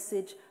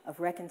message of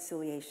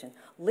reconciliation.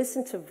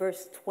 Listen to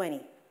verse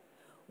 20.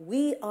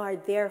 We are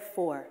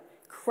therefore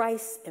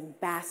Christ's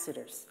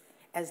ambassadors,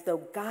 as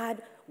though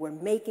God were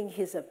making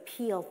his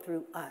appeal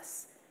through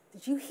us.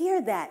 Did you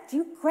hear that? Do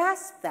you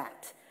grasp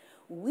that?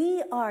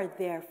 We are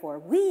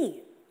therefore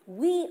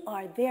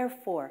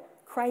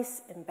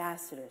Christ's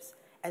ambassadors,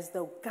 as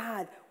though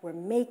God were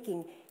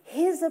making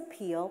his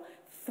appeal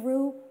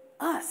through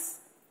us.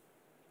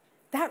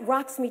 That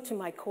rocks me to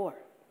my core.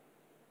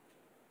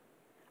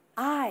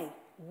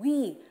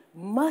 We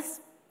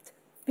must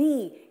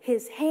be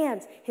his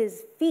hands,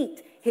 his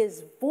feet,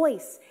 his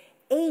voice,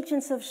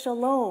 agents of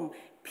shalom,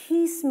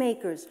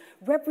 peacemakers,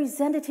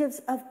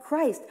 representatives of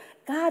Christ.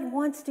 God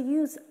wants to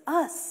use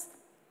us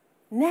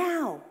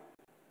now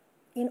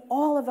in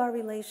all of our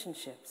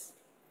relationships.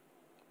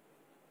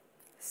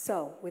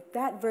 So, with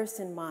that verse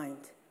in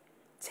mind,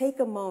 take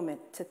a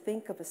moment to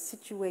think of a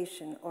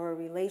situation or a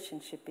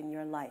relationship in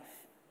your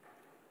life.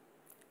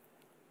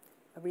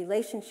 A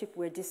relationship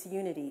where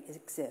disunity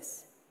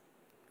exists.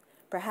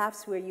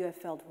 Perhaps where you have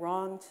felt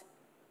wronged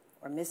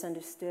or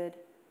misunderstood,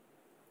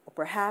 or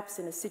perhaps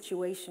in a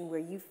situation where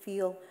you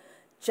feel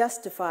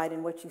justified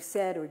in what you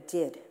said or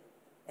did,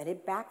 and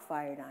it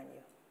backfired on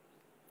you.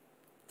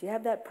 Do you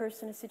have that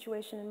person or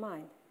situation in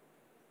mind?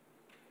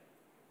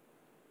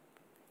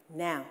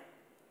 Now,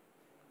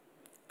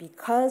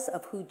 because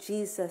of who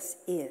Jesus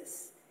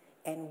is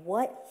and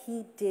what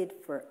he did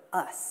for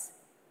us,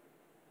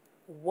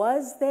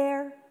 was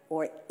there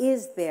or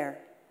is there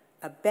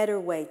a better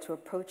way to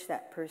approach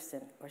that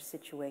person or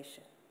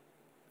situation?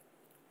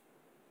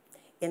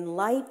 In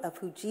light of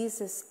who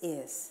Jesus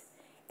is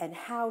and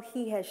how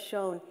he has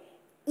shown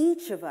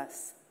each of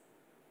us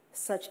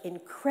such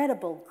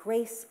incredible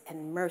grace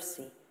and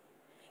mercy,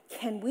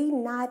 can we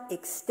not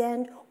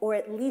extend, or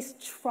at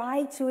least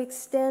try to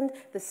extend,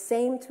 the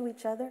same to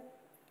each other?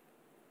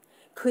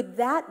 Could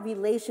that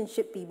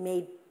relationship be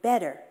made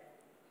better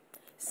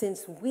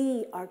since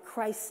we are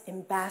Christ's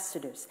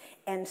ambassadors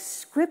and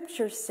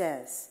Scripture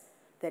says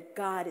that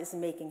God is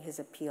making his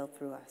appeal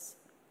through us?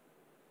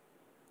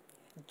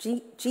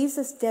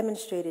 Jesus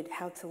demonstrated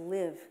how to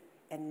live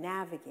and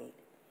navigate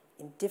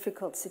in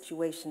difficult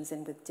situations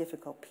and with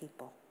difficult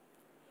people.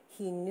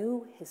 He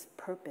knew his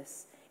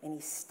purpose and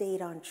he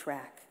stayed on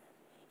track.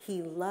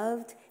 He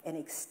loved and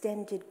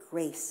extended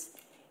grace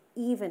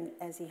even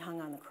as he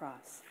hung on the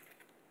cross.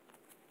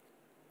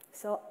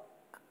 So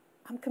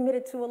I'm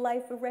committed to a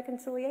life of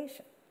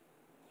reconciliation,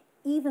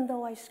 even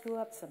though I screw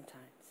up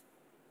sometimes.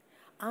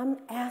 I'm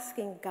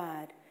asking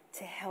God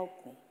to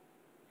help me.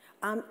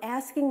 I'm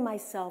asking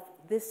myself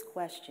this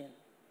question: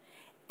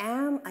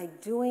 am I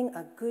doing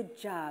a good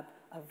job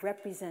of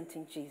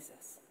representing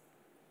Jesus?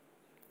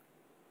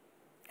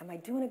 Am I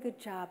doing a good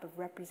job of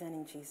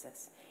representing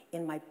Jesus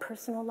in my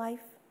personal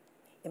life,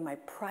 in my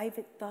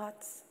private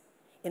thoughts,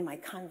 in my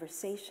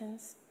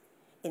conversations,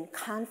 in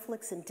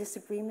conflicts and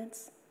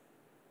disagreements.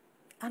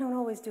 I don't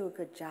always do a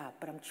good job,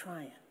 but I'm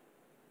trying.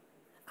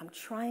 I'm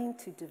trying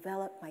to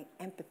develop my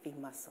empathy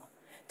muscle,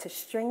 to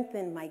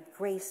strengthen my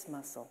grace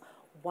muscle.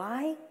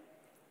 Why?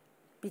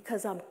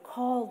 Because I'm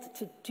called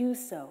to do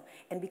so,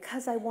 and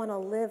because I want to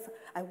live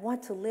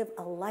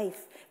a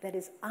life that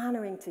is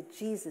honoring to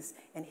Jesus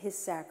and his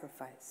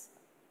sacrifice.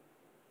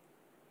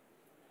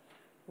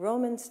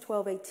 Romans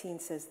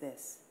 12:18 says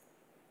this: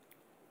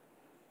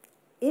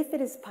 if it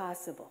is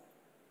possible,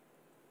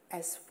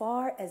 as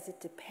far as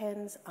it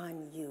depends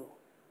on you,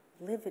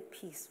 live at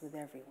peace with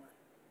everyone.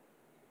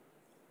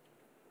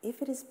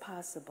 If it is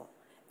possible,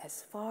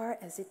 as far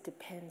as it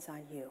depends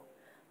on you,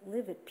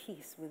 live at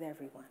peace with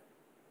everyone.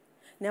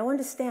 Now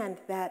understand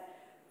that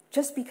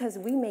just because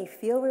we may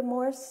feel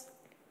remorse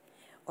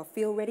or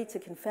feel ready to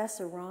confess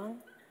a wrong,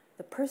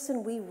 the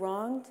person we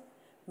wronged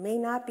may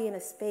not be in a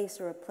space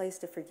or a place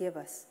to forgive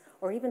us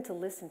or even to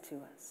listen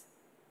to us.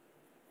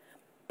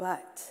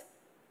 But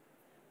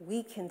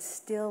we can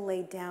still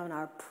lay down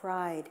our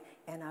pride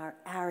and our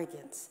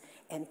arrogance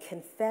and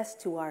confess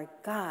to our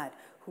God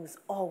who's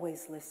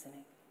always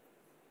listening.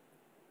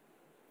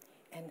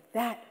 And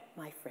that,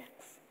 my friends,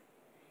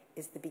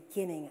 is the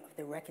beginning of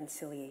the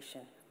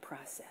reconciliation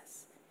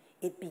process.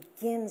 It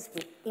begins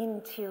with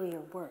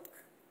interior work.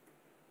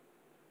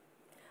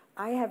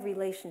 I have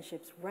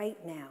relationships right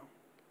now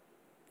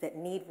that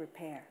need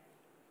repair.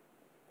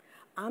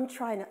 I'm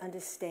trying to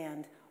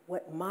understand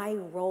what my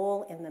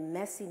role in the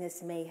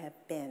messiness may have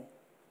been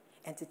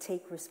and to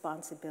take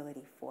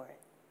responsibility for it.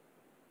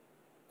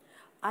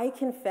 I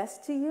confess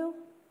to you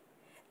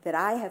that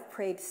I have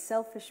prayed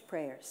selfish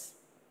prayers,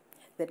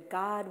 that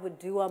God would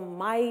do a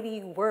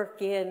mighty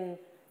work in,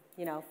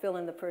 fill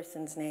in the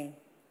person's name.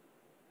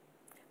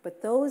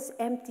 But those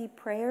empty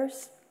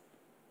prayers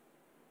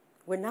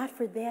were not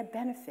for their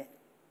benefit.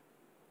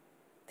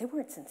 They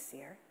weren't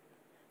sincere.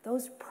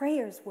 Those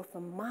prayers were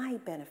for my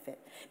benefit,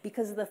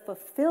 because the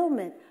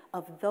fulfillment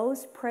of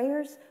those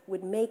prayers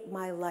would make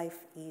my life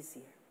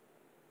easier.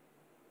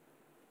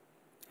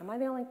 Am I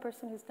the only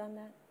person who's done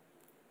that?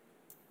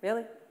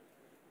 Really?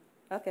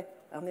 Okay,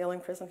 I'm the only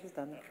person who's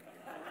done that.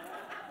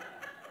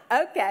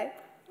 Okay.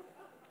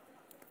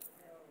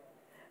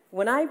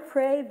 When I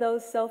pray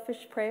those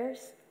selfish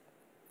prayers,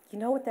 you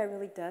know what that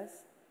really does?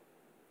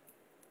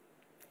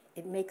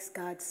 It makes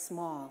God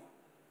small,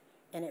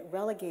 and it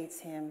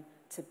relegates him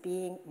to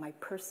being my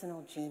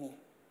personal genie,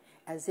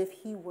 as if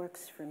he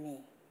works for me.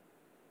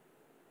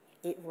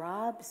 It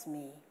robs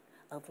me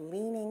of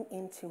leaning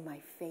into my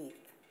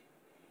faith.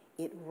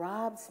 It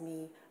robs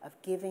me of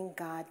giving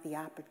God the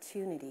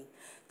opportunity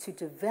to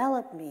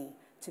develop me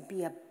to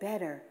be a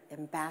better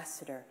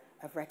ambassador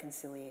of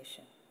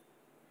reconciliation.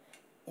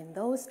 In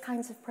those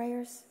kinds of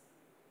prayers,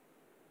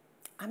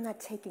 I'm not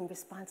taking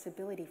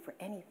responsibility for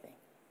anything.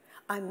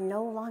 I'm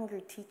no longer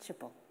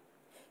teachable.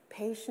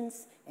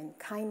 Patience and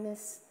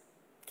kindness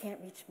can't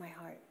reach my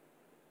heart.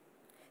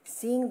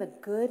 Seeing the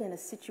good in a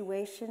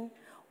situation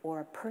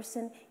or a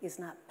person is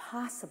not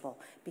possible,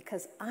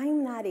 because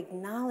I'm not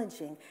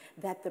acknowledging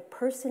that the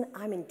person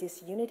I'm in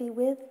disunity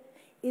with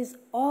is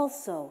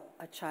also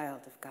a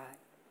child of God.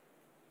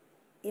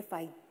 If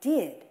I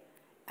did,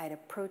 I'd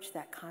approach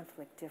that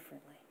conflict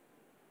differently.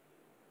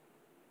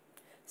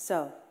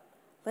 So,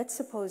 let's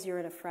suppose you're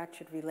in a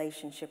fractured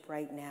relationship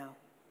right now.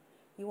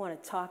 You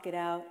want to talk it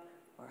out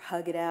or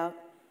hug it out,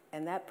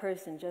 and that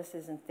person just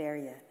isn't there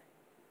yet.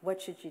 What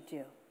should you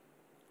do?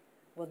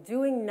 Well,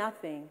 doing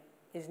nothing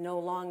is no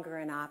longer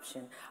an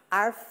option.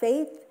 Our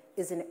faith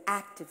is an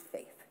active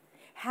faith.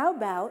 How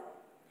about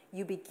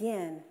you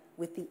begin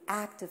with the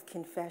act of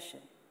confession?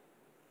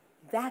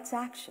 That's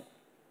action.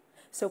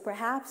 So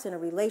perhaps in a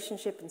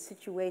relationship and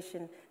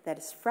situation that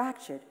is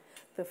fractured,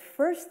 the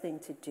first thing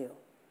to do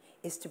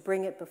is to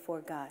bring it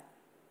before God.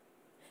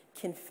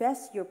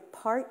 Confess your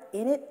part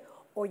in it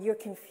or your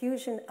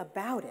confusion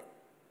about it.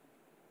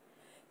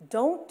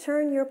 Don't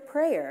turn your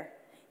prayer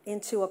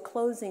into a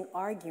closing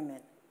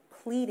argument,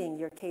 pleading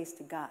your case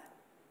to God.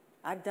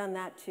 I've done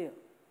that too.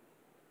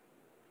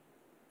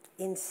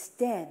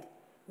 Instead,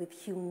 with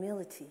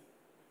humility,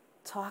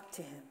 talk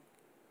to him,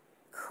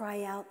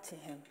 cry out to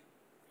him,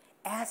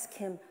 ask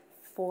him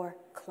for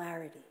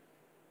clarity,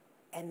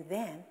 and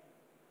then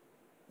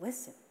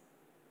listen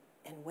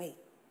and wait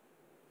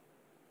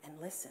and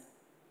listen.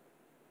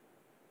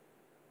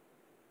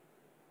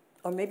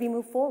 Or maybe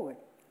move forward.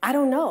 I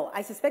don't know.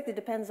 I suspect it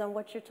depends on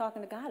what you're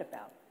talking to God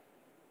about.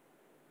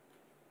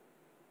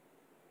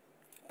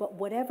 But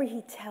whatever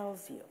he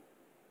tells you,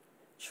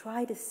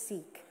 try to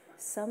seek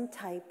some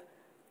type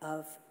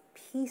of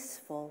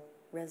peaceful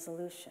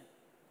resolution.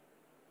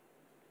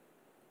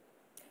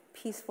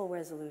 Peaceful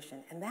resolution.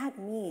 And that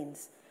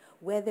means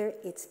whether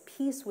it's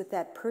peace with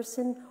that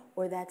person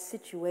or that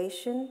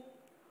situation,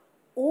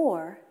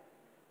 or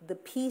the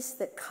peace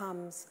that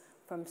comes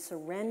from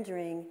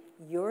surrendering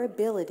your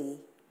ability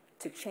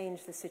to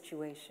change the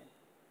situation.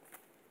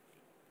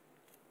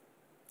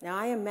 Now,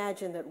 I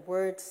imagine that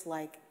words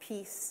like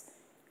peace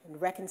and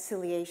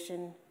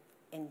reconciliation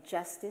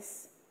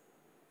injustice,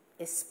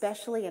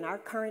 especially in our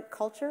current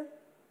culture,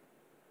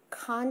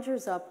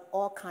 conjures up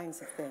all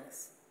kinds of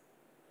things.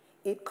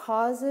 It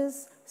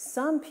causes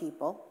some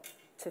people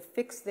to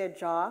fix their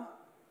jaw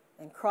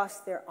and cross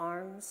their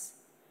arms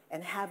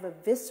and have a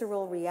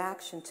visceral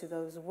reaction to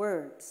those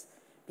words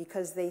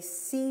because they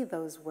see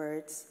those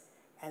words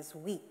as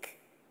weak,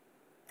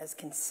 as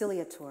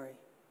conciliatory.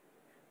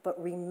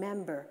 But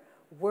remember,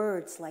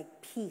 words like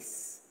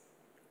peace,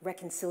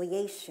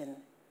 reconciliation,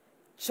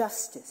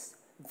 justice,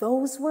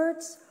 those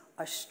words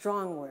are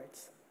strong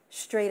words,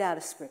 straight out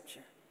of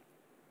Scripture.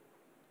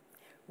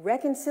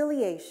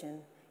 Reconciliation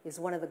is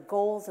one of the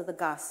goals of the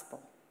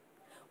gospel.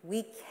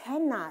 We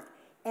cannot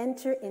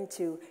enter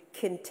into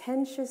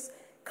contentious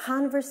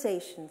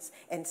conversations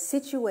and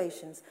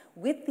situations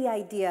with the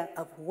idea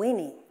of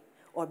winning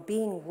or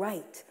being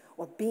right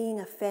or being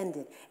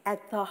offended.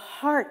 At the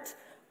heart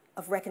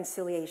of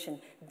reconciliation,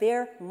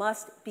 there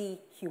must be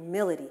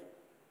humility,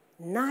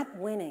 not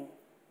winning.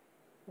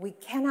 We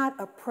cannot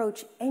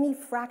approach any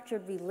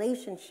fractured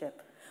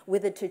relationship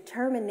with a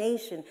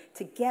determination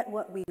to get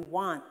what we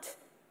want.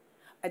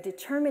 A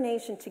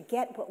determination to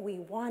get what we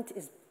want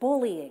is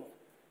bullying,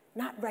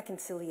 not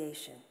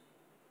reconciliation.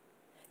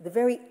 The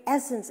very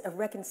essence of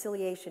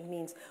reconciliation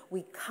means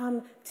we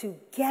come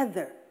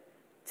together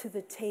to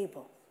the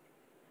table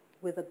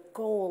with a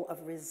goal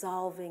of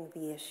resolving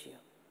the issue.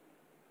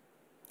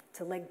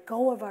 To let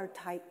go of our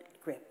tight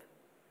grip,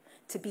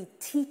 to be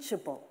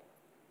teachable,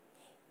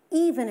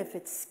 even if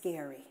it's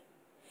scary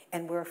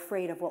and we're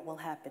afraid of what will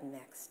happen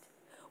next.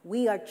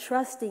 We are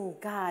trusting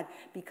God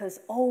because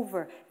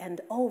over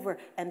and over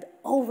and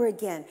over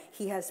again,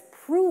 He has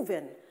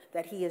proven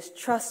that He is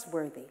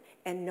trustworthy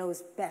and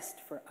knows best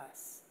for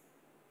us.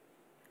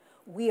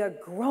 We are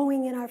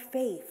growing in our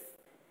faith.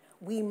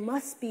 We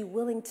must be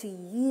willing to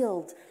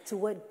yield to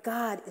what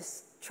God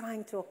is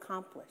trying to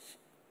accomplish.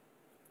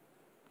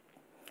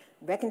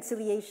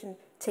 Reconciliation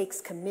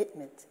takes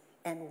commitment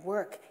and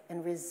work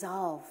and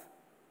resolve.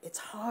 It's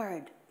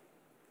hard.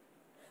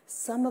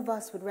 Some of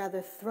us would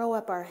rather throw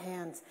up our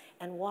hands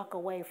and walk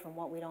away from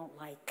what we don't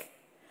like.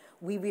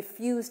 We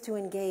refuse to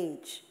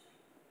engage.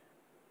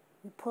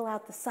 We pull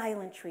out the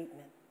silent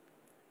treatment.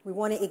 We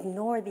want to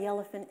ignore the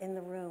elephant in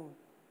the room.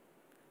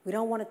 We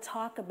don't want to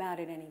talk about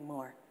it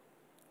anymore.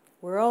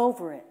 We're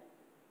over it.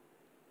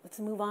 Let's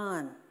move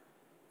on.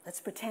 Let's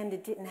pretend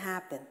it didn't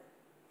happen.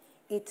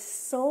 It's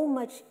so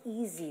much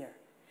easier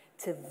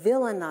to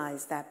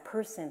villainize that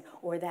person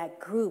or that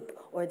group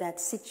or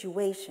that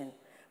situation.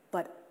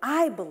 But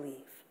I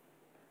believe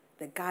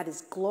that God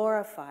is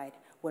glorified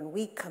when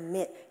we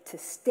commit to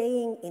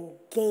staying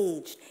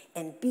engaged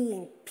and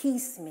being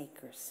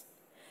peacemakers.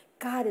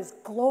 God is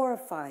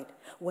glorified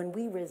when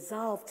we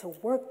resolve to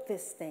work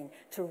this thing,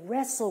 to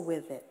wrestle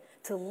with it,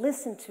 to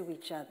listen to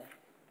each other.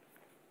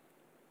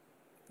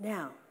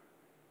 Now,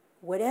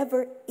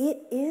 whatever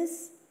it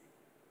is,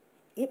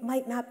 it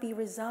might not be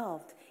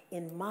resolved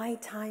in my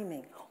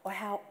timing or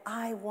how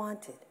I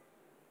want it.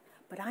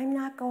 But I'm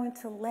not going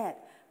to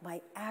let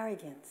my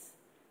arrogance,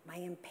 my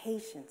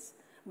impatience,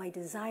 my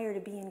desire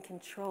to be in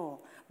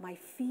control, my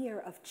fear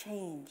of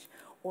change,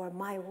 or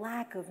my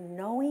lack of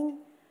knowing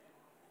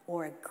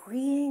or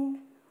agreeing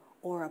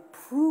or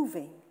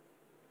approving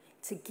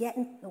to get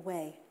in the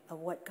way of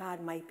what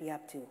God might be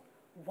up to.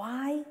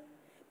 Why?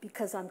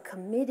 Because I'm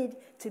committed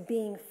to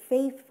being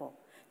faithful,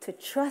 to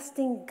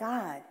trusting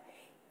God,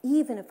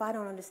 even if I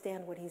don't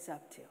understand what He's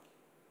up to.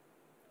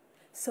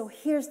 So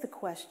here's the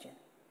question.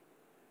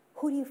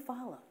 Who do you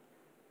follow?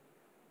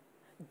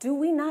 Do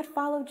we not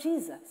follow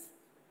Jesus?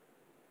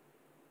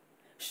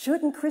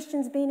 Shouldn't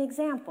Christians be an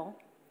example?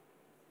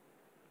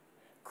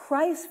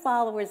 Christ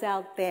followers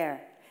out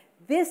there,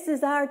 this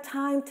is our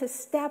time to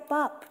step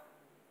up.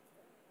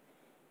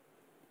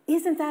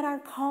 Isn't that our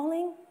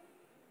calling?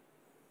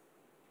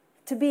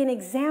 To be an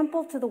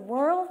example to the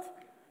world?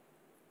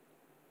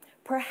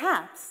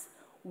 Perhaps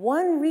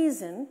one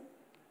reason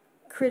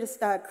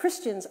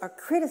Christians are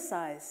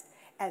criticized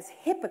as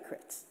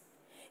hypocrites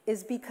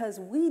is because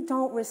we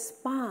don't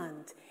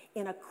respond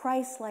in a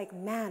Christ-like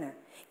manner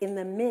in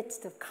the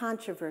midst of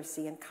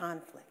controversy and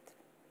conflict.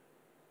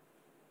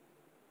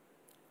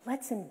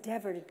 Let's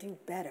endeavor to do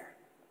better,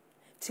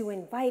 to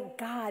invite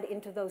God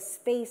into those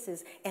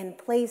spaces and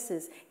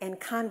places and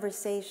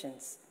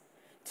conversations,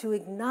 to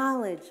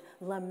acknowledge,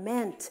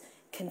 lament,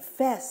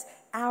 confess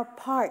our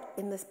part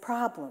in this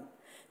problem,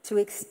 to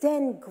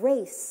extend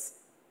grace,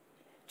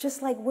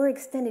 just like we're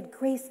extended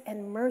grace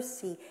and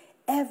mercy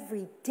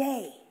every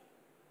day.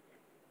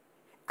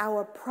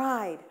 Our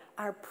pride,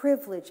 our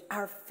privilege,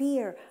 our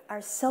fear,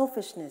 our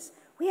selfishness,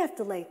 we have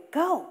to let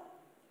go.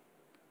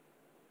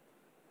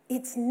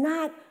 It's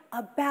not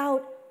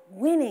about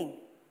winning.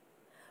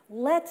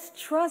 Let's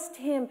trust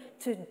Him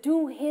to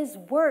do His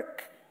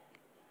work.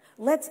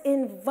 Let's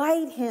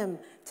invite Him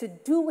to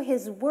do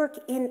His work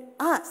in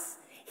us.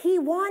 He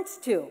wants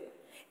to.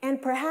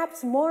 And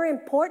perhaps more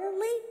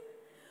importantly,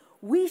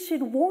 we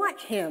should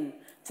want Him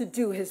to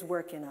do His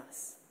work in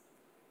us.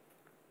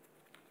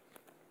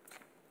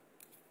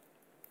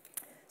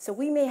 So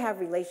we may have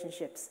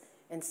relationships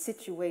and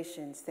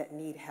situations that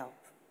need help.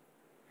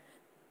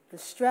 The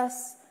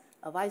stress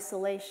of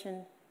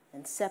isolation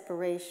and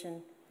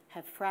separation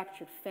have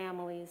fractured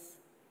families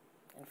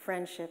and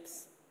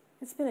friendships.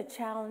 It's been a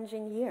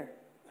challenging year.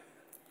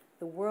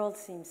 The world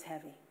seems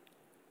heavy.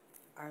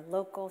 Our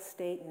local,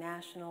 state,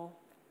 national,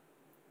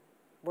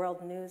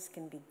 world news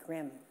can be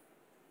grim.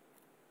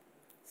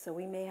 So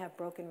we may have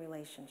broken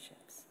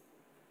relationships.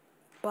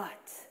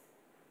 But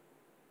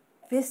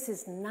this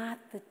is not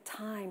the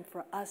time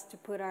for us to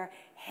put our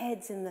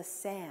heads in the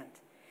sand.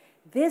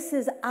 This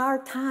is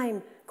our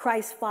time,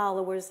 Christ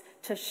followers,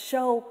 to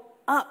show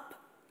up.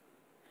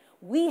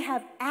 We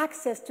have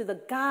access to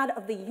the God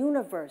of the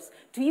universe.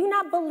 Do you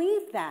not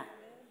believe that?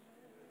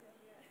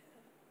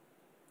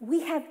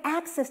 We have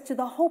access to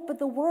the hope of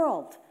the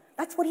world.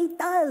 That's what he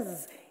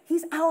does.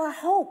 He's our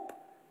hope.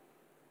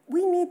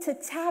 We need to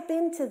tap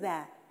into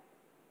that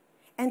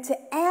and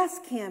to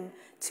ask him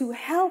to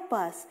help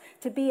us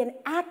to be an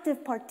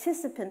active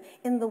participant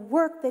in the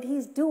work that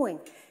he's doing,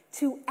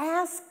 to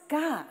ask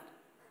God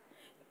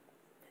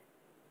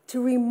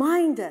to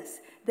remind us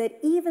that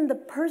even the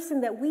person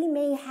that we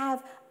may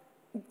have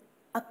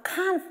a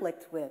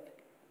conflict with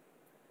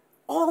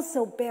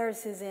also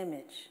bears his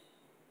image.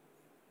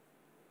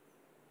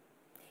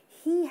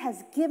 He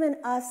has given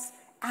us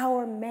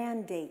our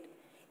mandate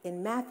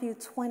in Matthew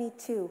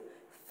 22,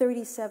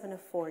 37 to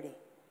 40.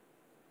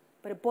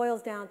 But it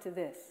boils down to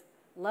this: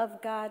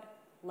 love God,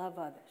 love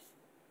others.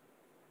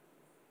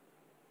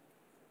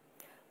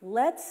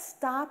 Let's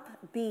stop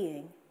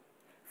being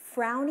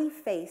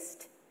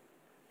frowny-faced,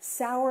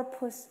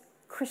 sourpuss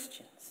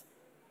Christians.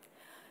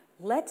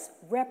 Let's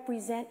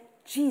represent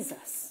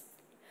Jesus.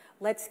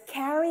 Let's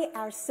carry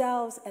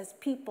ourselves as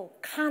people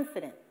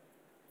confident,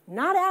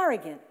 not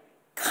arrogant,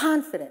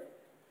 confident.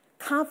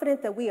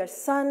 Confident that we are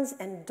sons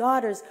and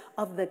daughters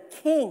of the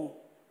King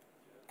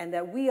and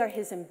that we are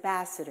his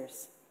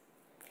ambassadors,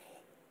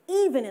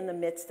 even in the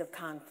midst of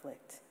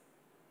conflict,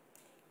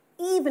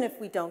 even if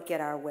we don't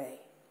get our way.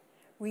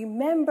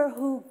 Remember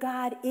who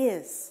God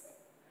is,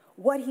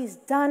 what he's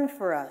done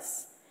for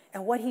us,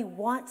 and what he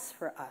wants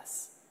for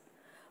us.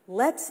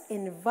 Let's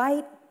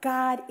invite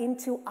God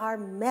into our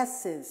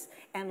messes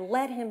and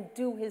let him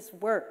do his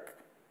work.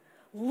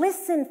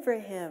 Listen for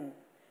him.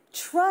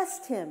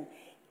 Trust him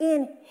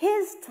in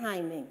his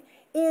timing,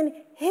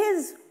 in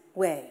his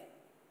way.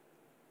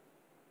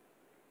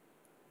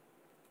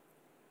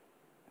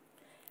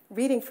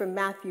 Reading from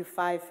Matthew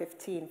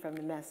 5:15 from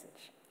the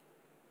Message.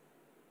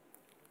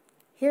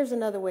 Here's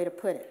another way to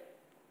put it.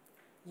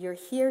 You're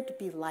here to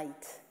be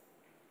light,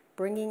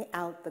 bringing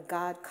out the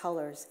God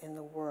colors in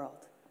the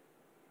world.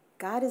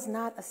 God is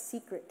not a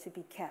secret to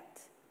be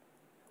kept.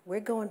 We're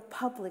going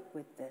public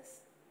with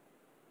this,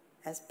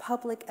 as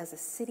public as a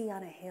city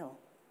on a hill.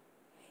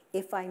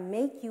 If I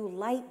make you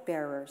light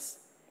bearers,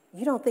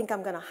 you don't think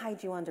I'm going to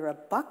hide you under a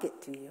bucket,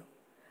 do you?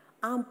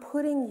 I'm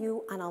putting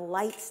you on a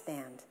light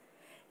stand.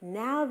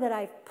 Now that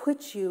I've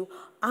put you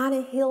on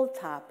a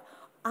hilltop,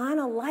 on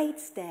a light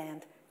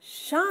stand,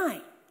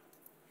 shine.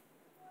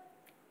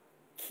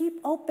 Keep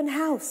open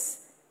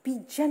house. Be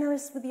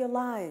generous with your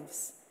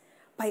lives.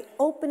 By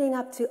opening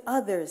up to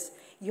others,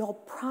 you'll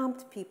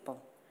prompt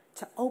people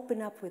to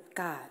open up with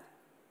God,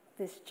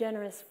 this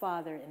generous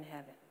Father in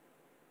heaven.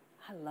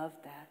 I love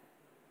that.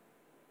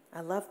 I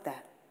love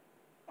that.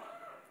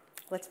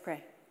 Let's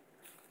pray.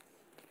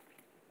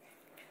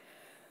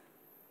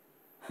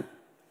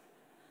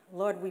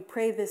 Lord, we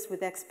pray this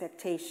with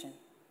expectation.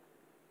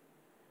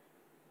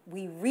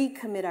 We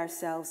recommit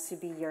ourselves to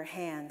be your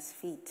hands,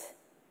 feet,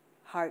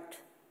 heart,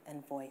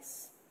 and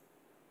voice.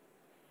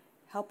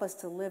 Help us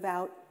to live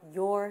out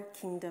your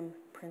kingdom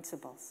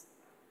principles.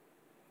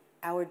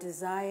 Our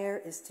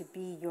desire is to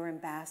be your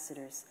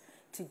ambassadors,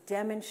 to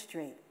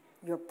demonstrate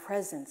your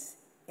presence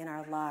in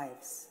our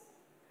lives.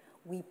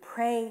 We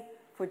pray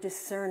for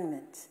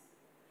discernment.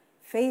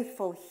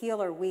 Faithful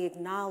healer, we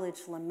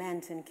acknowledge,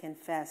 lament, and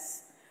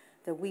confess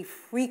that we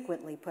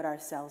frequently put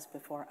ourselves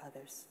before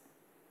others.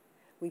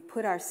 We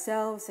put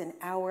ourselves and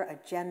our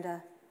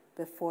agenda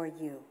before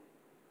you.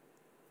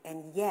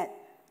 And yet,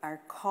 our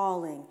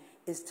calling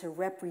is to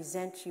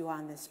represent you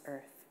on this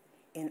earth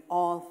in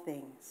all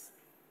things.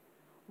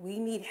 We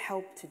need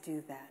help to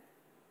do that.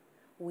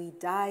 We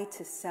die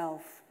to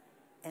self,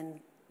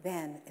 and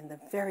then in the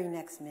very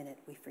next minute,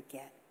 we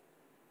forget.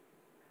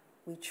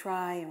 We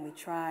try,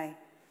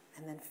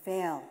 and then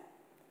fail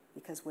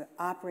because we're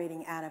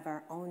operating out of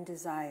our own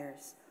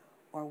desires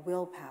or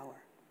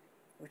willpower,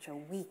 which are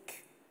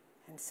weak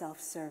and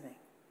self-serving.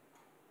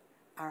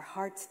 Our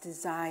heart's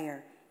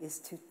desire is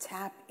to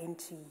tap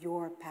into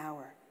your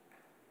power,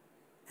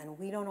 and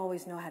we don't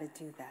always know how to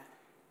do that.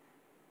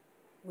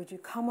 Would you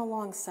come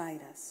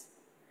alongside us,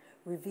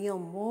 reveal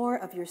more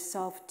of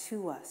yourself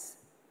to us,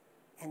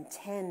 and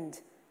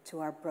tend to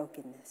our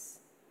brokenness?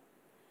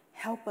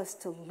 Help us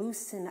to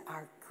loosen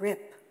our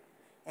grip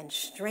and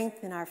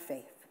strengthen our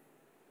faith.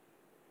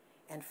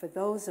 And for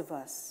those of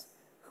us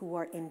who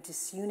are in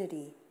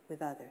disunity with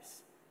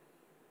others,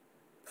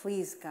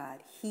 please, God,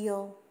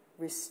 heal,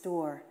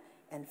 restore,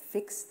 and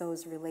fix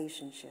those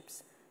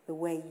relationships the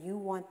way you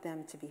want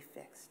them to be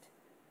fixed.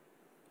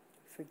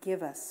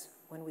 Forgive us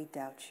when we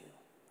doubt you.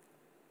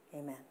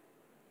 Amen.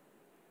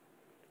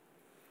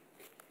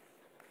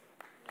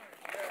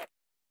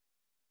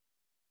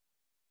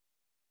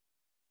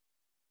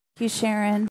 Thank you, Sharon.